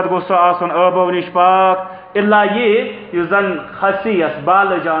ام پتہ گوس سہ آسن آبو نش پاک الا یہ زن خسی یس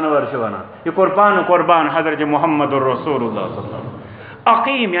بال جانور ونان یہ قربان حضرت محمد الرسول اللہ صلی اللہ علیہ وسلم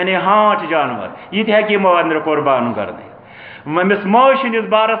عقیم یعنی ہانٹ جانور یہ تہ ہیکہ یمو اندر قربان کرنے امس موش ہندس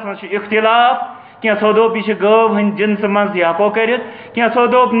بارس مز اختلاف کی دوپ یہ گو ہند جنس مز یہ ہکو کرت کی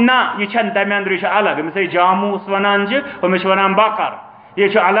دوپ نا یہ چھن تمہ اندر یہ الگ امس جاموس ونان امس ونان بکر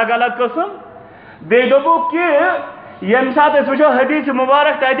یہ الگ الگ قسم بی دوپو کہ یم سات وچو حدیث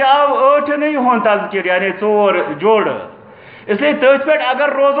مبارک تتہ آو 8 ہند تذکر یعنی 4 جوڑ اس لیے تھی پہ اگر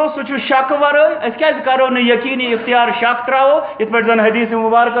روزو سہ شک ورے اس کیا کرو نا یقینی اختیار شک تراو ات پہ زن حدیث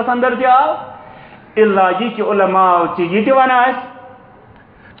مبارکس اندر تہ آو الا یہ کہ علماء یہ تہ ونان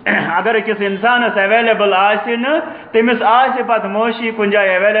اگر کس انسانس اویلیبل تمس پتہ معاشی کن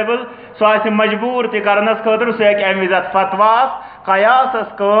جائے اویلیبل سہ مجبور تہ کرنس خاطر سہ ہیکہ امہ وز قیاس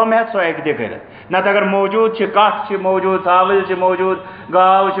قیاسس کم ہیت سہ ہیکہ تہ کرت نت اگر موجود کٹ موجود ژھاوٕلۍ موجود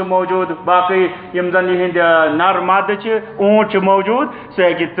گاو موجود باقی یم زن یہ نر مد اونٹ موجود سہ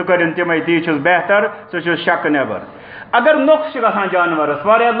ہیکہ تہ کرن تمے تی چھس بہتر سہ شک نبر اگر نقص گژھان جانورس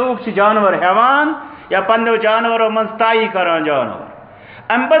واریاہ لوگ جانور ہیوان یا پنو جانورو من تائی کران جانور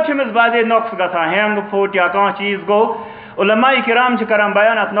ام پتہ بعضے نقص گژھان ہینگ پھوٹ یا کانٛہہ چیز گو علماء کرام کران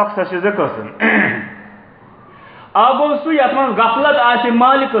بیان ات نقصس زٕ قسم اکھ گوٚو سُہ یتھ منٛز غفلت آسہِ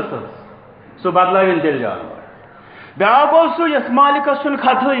مالکس سُہ بدلٲوِن تیٚلہِ جانور بیٛاکھ گوٚو سُہ یس مالکس چھُنہٕ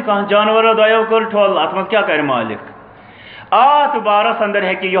خطہٕے کانٛہہ جانورو دۄیو کٔر ٹھوٚل اتھ منٛز کیٛاہ کرِ مالک اتھ بارس اندر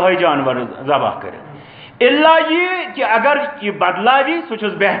ہیکہِ یہوے جانور ذبح کٔرِتھ اللہ یہ کہ اگر یہ بدلاوی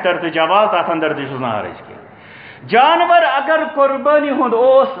سہ بہتر تو جواز تر اندر تارج کی جانور اگر قربانی ہند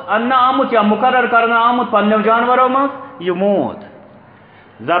ان آمت یا مقرر کرنا آمت پنو جانوروں مز یہ موت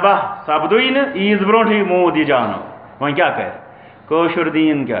ذبح سپدی نا عیز برونٹھ موت یہ جانور وۄنۍ کیا کر کوشر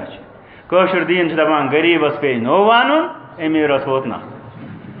دین کیا کوشر دین دپان غریبس پے نو وان امیرس ووت نا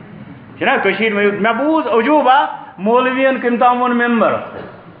چھنا کشیر میں بوز عجوبہ مولوین کم تام وون ممبرس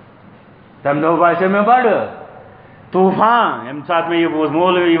تم دہ باسے میں بڑ طوفان یم سات میں یہ بوز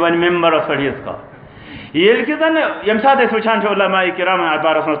مولوی ون ممبرس پہ اس کا یل کہ زن یم سات وچان علماء کرام ات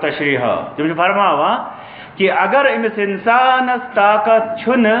بارس مز تشریح تم فرماوان کہ اگر امس انسانس طاقت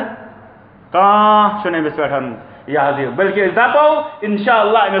چھن کان چھن امس پہ یہ بلکہ دپو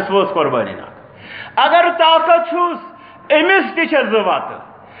انشاءاللہ امس ووت قربانی نا اگر طاقت چھس امس تہ چھ زٕ وتہ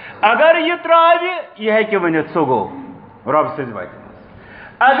اگر یہ تراوِ یہ ہیکہ ونِتھ سُہ گوٚو رب سٕنٛزِ وتہِ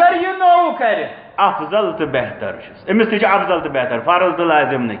منٛز اگر یہ نوٚو کرِ افضل تو بہتر چھُس امس تہ چھُ افضل تو بہتر فرض تو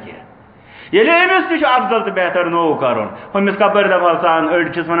لازم نہ کینٛہہ ییٚلہِ امس تہ چھُ افضل تو بہتر نوٚو کرُن ہُمس کپٲرۍ دپہو سان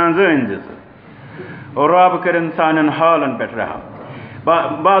أڑۍ چھِس ونان زٲنۍ دِ ژٕ رب کٔرِن سانٮ۪ن حالن پٮ۪ٹھ رحم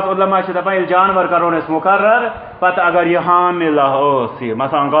بعض علماء چھِ دپان ییٚلہِ جانور کرون أسۍ مقرر پتہٕ اگر یہ حاملہ اوس یہ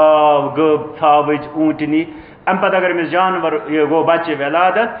مثلاً گاو گٔب ژھاوٕج اوٗنٹنی ام پتہ اگر امس جانور یہ گو بچہ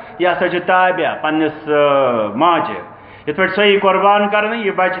ولادت یہ ہسا تابع پنس ماجہ یت پہ سو قربان کرنے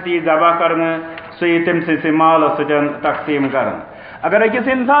یہ بچہ تی ذبح کرنے سو تم سی مال ستن تقسیم کرنے اگر اکس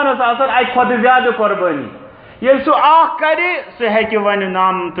انسانس اکہ کھت زیادہ قربانی یل سو اخ کرے سہ ہیکہ ون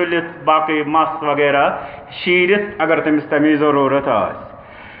نام تلت باقی مس وغیرہ شیرت اگر تمس تمی ضرورت آس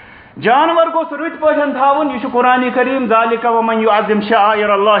جانور گوس رت پٲٹھۍ تھاوُن یہ قرآن کریم ذالک ومن یعظم شعائر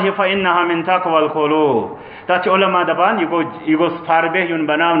اللہ فانها من تقوى القلوب تک علماء دپان یہ گوس فربہ یون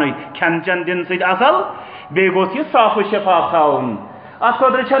بناونہ کھین چین دن سۭتۍ اصل بیٚیہِ گوس یہ صاف و شفاف تھاوُن ات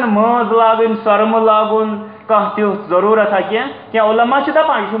خٲطرٕ چھنہٕ مٲنٛز لاگٕنۍ سۄرمہٕ لاگُن کانٛہہ تیُتھ ضروٗرت کینٛہہ علماء چھِ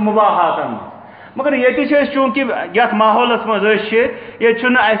دپان یہ مباحاتن منٛز مگر ییٚتہِ چھِ أسۍ چوٗنٛکہِ یتھ ماحولس منٛز أسۍ چھِ ییٚتہِ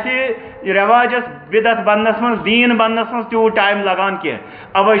چھُنہٕ اَسہِ رٮ۪واجس بدعت بننس منٛز دیٖن بننس منٛز تیوٗت ٹایم لگان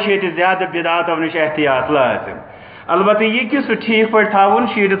کینٛہہ اوے چھِ ییٚتہِ زیادٕ بدعاتو نِش احتیاط لازم البتہ یہ کہ سہ ٹھیک پہ تھاون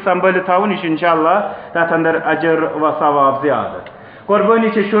شیرت سنبھلت تھاون یہ انشاءاللہ تر اندر اجر و ثواب زیادہ قربانی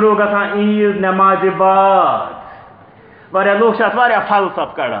شروع گژھان عید نماز بعد واریاہ لوگ چھِ اتھ واریاہ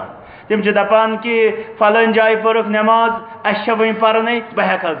فلسفہ کڑان تم چھِ دپان کہ فلٲنۍ جایہِ پٔرٕکھ نماز اَسہِ چھےٚ وۄنۍ پرنے بہٕ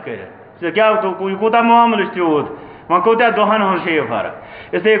ہٮ۪کہٕ حظ کٔرِتھ کیٛاہ یہِ کوٗتاہ معاملہٕ چھُ تیوٗت وۄنۍ کوٗتاہ دۄہن ہٕنٛز چھےٚ یہِ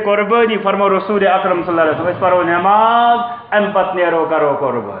فرق اسلیے قربانی فرمو رسول اکرم صلی اللہ علیہ وسلم أسۍ پرو نماز امہِ پتہٕ نیرو کرو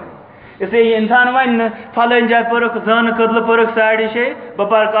قربانی اس لیے یہ انسان ون فلٲنۍ جایہِ پٔرٕکھ زٲنہٕ کٔدلہٕ پٔرٕکھ 6:30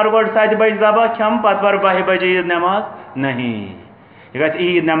 بہٕ کرٕ گۄڈٕ 7 بجہِ ذبح کھٮ۪مہٕ پتہٕ پرٕ 12 بجے عید نماز نہیں یہ گژھِ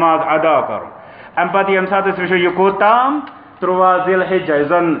عید نماز ادا کرُن امہِ پتہٕ ییٚمہِ ساتہٕ أسۍ وٕچھو یہِ کوٚت تام 13 ذی الحجہ یُس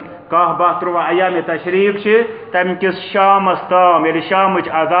زن 10 12 13 ایام تشریف چھِ تمہِ کِس شامس تام ییٚلہِ شامٕچ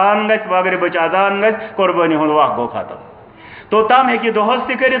اذان گژھِ مغربٕچ اذان گژھِ قربانی ہُنٛد وق گوٚو ختم توٚتام ہیٚکہِ دۄہس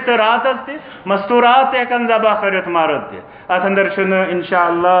تہِ کٔرِتھ تہٕ راتس تہِ مستوٗرات تہِ ہٮ۪کن ذبح کٔرِتھ مرد تہِ اتھ اندر چھُنہٕ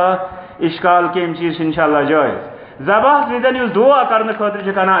انشاءاللہ اشکال کیم چیز انشاءاللہ جائز ذبح وزن اس دعا کرنے خاطر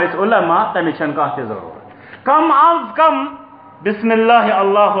چھِ کران أسۍ علماء تمِچ چھنہٕ کانٛہہ تہِ ضروٗرت کم از کم بسم اللہ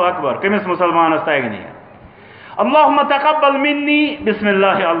اللہ اکبر کٔمِس مسلمانس تگہِ نہٕ اللہم تقبل منی بسم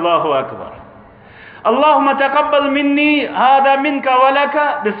اللہ اللہ اکبر اللہم تقبل منی هذا منک ولک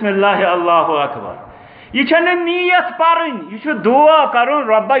بسم اللہ اللہ اکبر یہ چھنہٕ نیت پرٕنۍ یہ چھُ دعا کرُن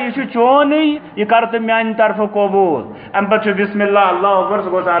رۄبا یہ چھُ چونٕے یہ کر تہٕ میانہِ طرفہٕ قبوٗل امہِ پتہٕ چھُ بسم اللہ اللہ اکبر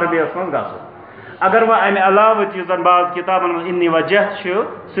سُہ گوٚژھ عربیس منٛز گژھُن اگر وۄنۍ امہِ علاوٕ یُس زن بعض کتابن منٛز انی وجہت چھُ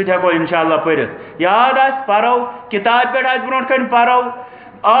سُہ تہِ ہٮ۪کو انشاءاللہ پٔرِتھ یاد آسہِ پرو کتابہِ پٮ۪ٹھ آسہِ برونٛٹھ کَنہِ پرو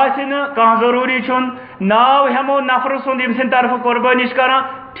آسہِ نہٕ کانٛہہ ضروٗری چھُنہٕ ناو ہٮ۪مو نفرٕ سُنٛد ییٚمہِ سٕنٛدِ طرفہٕ قربٲنی چھِ کران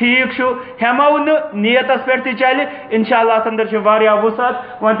ٹھیک چھُ ہٮ۪مو نہٕ نیتس پٮ۪ٹھ تہِ چلہِ انشاءاللہ اتھ اندر چھِ واریاہ وسعت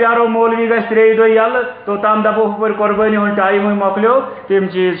وۄنۍ پیارو مولوی گژھِ 3 دۄہ یلہٕ توٚتام دپو ہُپٲرۍ قربٲنی ہُنٛد ٹایمٕے مۄکلیو تِم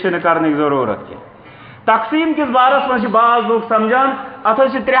چیٖز چھِنہٕ کرنٕچ ضروٗرت کینٛہہ تقسیٖم کِس بارس منٛز چھِ بعض لوٗکھ سمجھان اتھ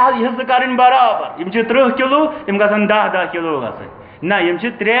حظ چھِ 3 حصہٕ کرٕنۍ برابر یِم چھِ 30 کِلوٗ یِم گژھن 10 کِلوٗ گژھٕنۍ نہ یِم چھِ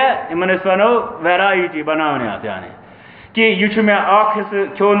 3 یِمن أسۍ ونو ویرایٹی بناونہِ اتھ یعنی کہ یہ چھُ مےٚ اکھ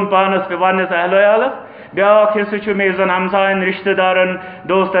حصہٕ کھیوٚن پانس پننس اہل عیالس بیاکھ حصہٕ چھُ مےٚ یُس زن ہمساین رشتہٕ دارن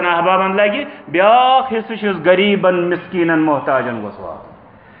دوستن احبابن لگہِ بیاکھ حصہٕ چھُس غریٖبن مسکیٖنن محتاجن گوٚژھ واتُن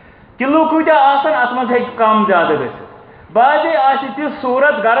کِلوٗ کۭتیاہ آسن اتھ منٛز ہیٚکہِ کم زیادٕ گٔژھِتھ بعضے آسہِ تِژھ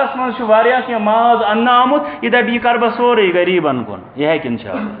صوٗرت گرس منٛز چھُ واریاہ کینٛہہ ماز اننہٕ آمُت یہِ دپہِ یہِ کر بہٕ سورُے غریٖبن کُن یہِ ہیٚکہِ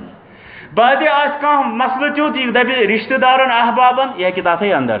انشاءاللہ بعضے آسہِ کانٛہہ مسلہٕ تیُتھ یہِ دپہِ رشتہٕ دارن احبابن یہِ ہیٚکہِ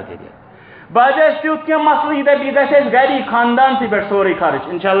تتھٕے اندر تہِ دِتھ بعضے آسہِ تیُتھ کینٛہہ مسلہٕ یہِ دپہِ یہِ گژھِ اَسہِ گری خاندانسٕے پٮ۪ٹھ سورُے خرٕچ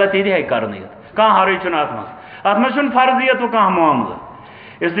انشاءاللہ تہِ تہِ ہیٚکہِ کرنٲیِتھ کانٛہہ حرج چھُنہٕ اتھ منٛز چھُنہٕ فرضیتُک کانٛہہ معاملہٕ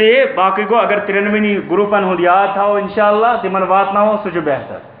اس لیے باقی گو اگر ترنونی گروپن ہند یاد تھو انشاءاللہ تمن واتنو سہ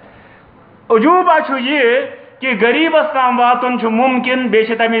بہتر. عجوبہ یہ کہ غریبس تام واتن ممکن بیچ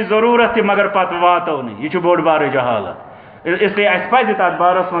تمہیں ضرورت تہ مگر پتہ واتو نہیں. یہ بوڑ بار جہالت. اس لیے اس پہ تر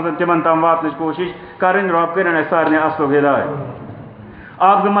بارس مز تمن تام واتن کوشش کریں. رب کرن اس سارے اصل ہدایت.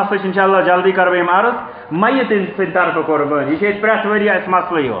 اخ دو مسئلہ انشاءاللہ جلدی کرو یم عرض. میت سند طرف قربانی یہ پریت ؤری اس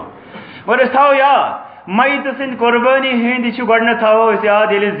مسئلہ یوان. اور اس تھو یاد میت سند قربانی ہند گۄڈنیتھ تھو اس یاد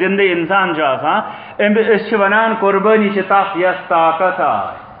ییٚلہِ زندہ انسان اس ونان قربانی تس یس طاقت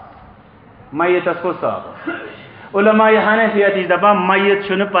آئے. میتس کس طاقت؟ علماء حنفیت دپان میت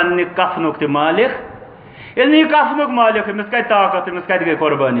چھُنہٕ پننہِ کفنُک تہِ مالک. ییٚلہِ نہٕ یہِ کفنُک مالک أمِس کتہِ طاقت أمِس کتہِ گٔے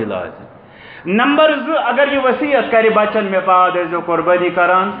قربانی لازم. نمبر 2 اگر یہ وصیت کرِ بچن میں پاد ٲسۍزیو قربانی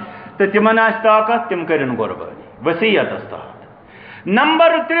کران تو تمن آسہِ طاقت تم کرن قربانی وصیتس تحت.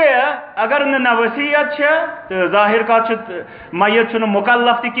 نمبر 3 اگر نہ وصیت تو ظاہر کت میت چھُنہٕ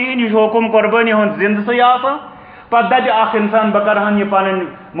مکلف تہ کہین. یہ حکم قربانی ہند زندہ سے آسان. پتہ دپہِ اخ انسان بہ کرہن یہ پن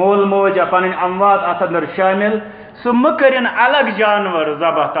مول موج یا پن اموات ات اندر شامل. سہ مکرن الگ جانور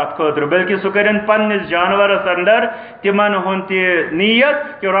ذبح تت خاطر بلکہ سہ کرن پنس جانورس اندر تمن ہند تہ نیت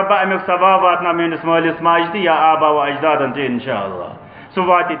کہ ربا امیک ثواب واتنا میس مالس ماجہ تہ یا آبا و اجدادن تہ انشاءاللہ سہ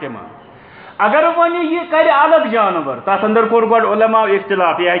واتہ تمن. اگر ون یہ کر الگ جانور تر اندر کور گۄڈٕ علماء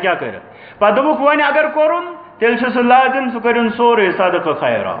اختلاف یہ کیا کر پتہ دپُکھ ون اگر کورن تیل چھ سہ لازم سہ کرن سورے صدقہ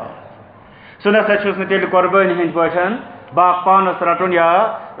خیرات. سہ نسا چھُس نہٕ تیٚلہِ قربٲنی ہٕنٛدۍ پٲٹھۍ باق پانس رٹن یا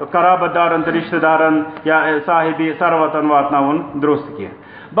قرابت دارن تو رشتہ دارن یا صاحبی ثروتن واتناون درست کی.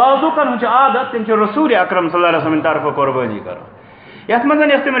 بعضوکن ہن عادت تم رسول اکرم صلی اللہ علیہ وسلم طرف قربانی کران. یت من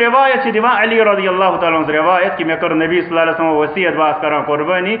تم روایت دیوان علی رضی اللہ تعالیٰ عنہ روایت کہ مے کر نبی صلی اللہ علیہ وسلم وصیت بات کران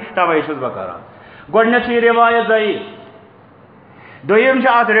قربانی توے چھس بہ کران. گۄڈنیتھ چھِ یہ روایت ضعیف. دویم چھ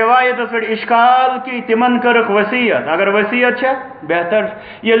ات روایتس پہ اشکال کہ تمن کرک وصیت. اگر وصیت چھ بہتر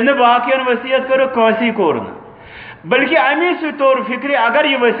یل نہ باقین وصیت کرک کٲنٛسی کوٚر نہٕ بلکہ امی سی طور فکر اگر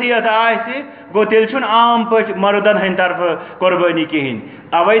یہ وصیت آسی گو تیل چھن عام پہ مردن ہند طرف قربانی کہین.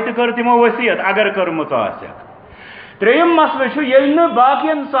 اوے تو کر تمو وصیت اگر کرمت آسک. تریم مسئلہ یل نہ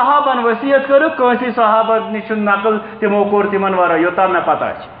باقین صحابن وصیت کر کٲنٛسی صحابن نش نقل تمو کور تمن ورا یوتام مے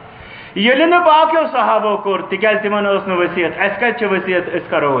پتہ یل نہ باقیو صحابو کور تکیاز تمن ٲس نہٕ وصیت اس کتہِ چھِ وصیت أسۍ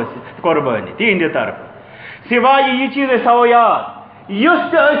کرو قربانی تہنٛدِ طرف. سوائے یہ چیز أسۍ تھاوو یاد یُس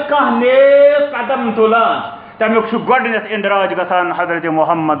تہِ أسۍ کانٛہہ نیک قدم تُلان تمیک گۄڈنیتھ اندراج گژھان حضرت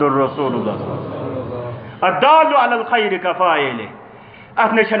محمد الرسول اللہ الدال علی الخیر کفائل.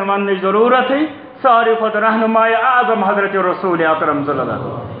 ات نش ون ضرورت ساری کھت رہنمائے اعظم حضرت رسول اکرم صلی اللہ علیہ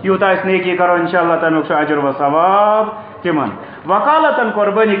وسلم. یوتہ اس نیکی کرو انشاءاللہ تمیک اجر و ثواب تمن. وکالتن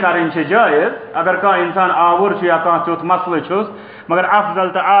قربانی کریں جائز اگر کانٛہہ انسان آور یا کانٛہہ تیُتھ مسئلہ چھُس مگر افضل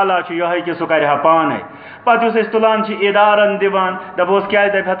تو اعلیٰ یہ کہ سہ کرِ پانے. پتہ یُس أسۍ تُلان چھِ ادارن دِوان دپوس کیٛازِ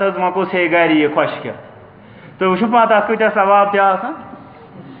دپہِ حظ وۄنۍ کُس ہے گرِ یہ خۄش کھٮ۪تھ. تو وچھو پتہ ات کۭتیاہ ثواب تہِ آسان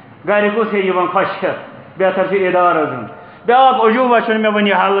گرِ کُس ہے یِوان خۄش کھٮ۪تھ بہتر چھُ ادارس دیُن. بیاکھ عجوبہ چھُنہٕ مےٚ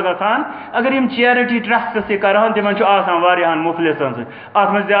وٕنہِ حل گژھان اگر یم چیرٹی ٹرسٹس تہِ کرہن تمن چھُ آسان واریاہن مفلسن سۭتۍ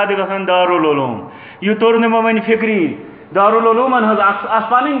اتھ منٛز زیادٕ گژھان دارالعلوم. یہِ توٚر نہٕ مےٚ وٕنہِ فکری. دارالعلومن ہٕنٛز اتھ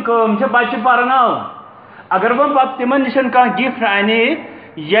پنٕنۍ کٲم چھِ بچہِ پرناوان. اگر وۄنۍ پتہٕ تمن نِش کانٛہہ گفٹ انے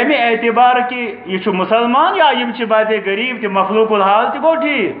ییٚمہِ اعتبار کہ یہ چھُ مسلمان یا یم چھِ بچے غریب تہِ مخلوق الحال تہِ گوٚو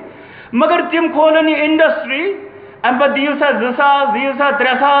ٹھیٖک مگر تم کھولن یہ انڈسٹری ام پہ دیو سا 2000 دیو سا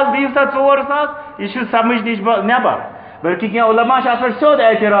 3000 دیو سا 4000 یہ سمجھ نش نبر بلکہ کی علماء ات پہ سیود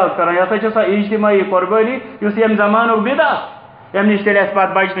اعتراض کران یہ سا سا اجتماعی قربانی اس یم زمانک بدعت یم نش تیل اس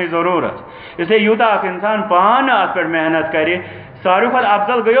پتہ بچن ضرورت. اس لیے یوتہ اخ انسان پان ات پہ محنت کرے ساروی کھت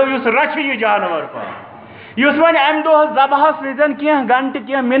افضل گیو اس رچ یہ جانور پان اس ون ام دہ ذبحس وزن کی گھنٹہ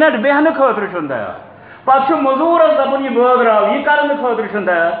کی منٹ بیہن خاطر چھ تیار پتہ مزورس دپن یہ بٲگراو یہ کرنے خاطر چھ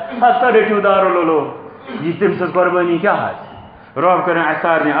تیار ہسا رٹو دارالعلوم یہ تم سز قربانی کیا رب کرن اس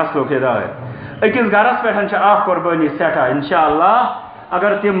سارنی اصلک ہدایت. اکس گرس پہ اخ قربانی سٹھا انشاءاللہ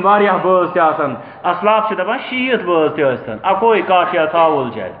اگر تم واریاہ بٲژ تہِ آسن اسلاف چھ دپان 60 بٲژ تہِ ٲسۍتن اکوے کاشیا ژھاوُل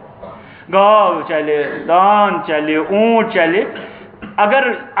چلہِ گاو چلہِ دان چلہِ اونٹ چلہِ اگر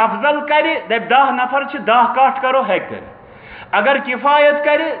افضل کرِ دپہِ 10 نفر چھ 10 کٹھ کرو ہیٚکہِ کٔرِتھ. اگر کفایت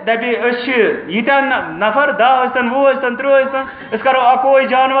کرِ دپہِ أسۍ ییٖتیاہ نفر 10 ٲسۍتن 20 ٲسۍتن 30 ٲسۍتن أسۍ کرو اکوے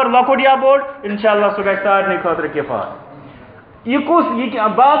جانور لۄکُٹ یا بوٚڑ انشاءاللہ سُہ گژھِ سارنٕے خٲطرٕ کفایت. یہ کس یہ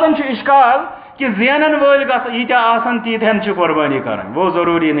بعضن چھ اشکال کہ زینن ول ییٖتیاہ آسن تیٖتہن چھ قربانی کرن وہ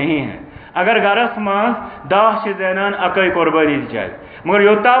ضروری نہیں ہے. اگر گرس مز 10 چھ زینان اکے قربانی چلے مگر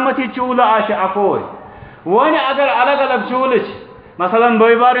یوتامت یہ چولہ آسہِ اکوے. ون اگر الگ الگ چولہ مثلا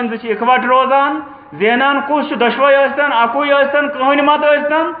بٲے بارٕنۍ زٕ چھِ اکوٹ روزان زینان کس چھ دۄشوے ٲسۍتن اکوے ٲسۍتن کٕہٕنۍ مت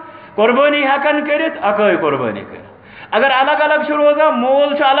ٲسۍتن قربانی ہیٚکن کٔرِتھ اکے قربانی کٔرِتھ. اگر الگ الگ روزان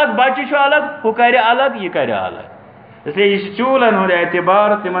مول الگ بچہ الگ ہو کر الگ یہ کر الگ اس لیے یہ چولن ہند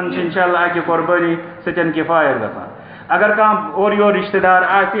اعتبار تمن انشاءاللہ اکہ قربانی سن کفایت گژھان اگر کھانا اور یور رشتہ دار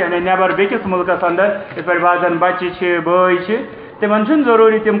یعنی نیبر بیکس ملکس اندر اس پہ بعضن بچہ بھائی تمن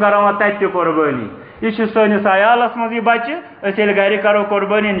ضروری تم کران تت قربانی یہ سنس عیالس مز یہ بچہ اس گھر کرو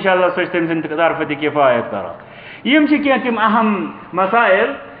قربانی انشاءاللہ سہ تم سند طرف تہ کفایت کران یم کی تم اہم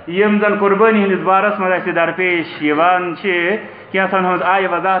مسائل یم زن قربانی ہندس بارس مز درپیش کینسن ہز آئی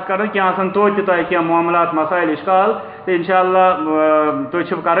وضاحت کر کینسن توتہ تہ کی معاملات مسائل اشکال تو انشاءاللہ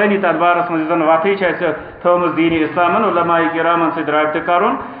تھی کرانی تر بارس مز زن وقی تھومس دین اسلام علماء کرامن ست رابطہ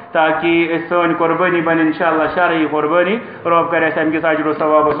کرن تاکہ سن قربانی بن انشاءاللہ شرعی قربانی رب کر ام کس اجر و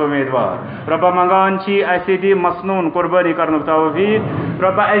ثوابس امیدوار ربا منگان دی مسنون قربانی کرن توفیق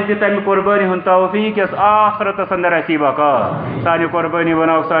ربا اس دی تم قربانی ہند توفیق اس آخرتس اندر اسی بقا سانی قربانی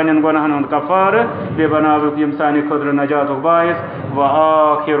بناو سان گناہن ہند کفار بے بناو یم سانی خدر نجات باعث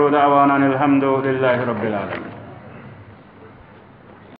وآخر دعوانا الحمد للہ رب العالمین.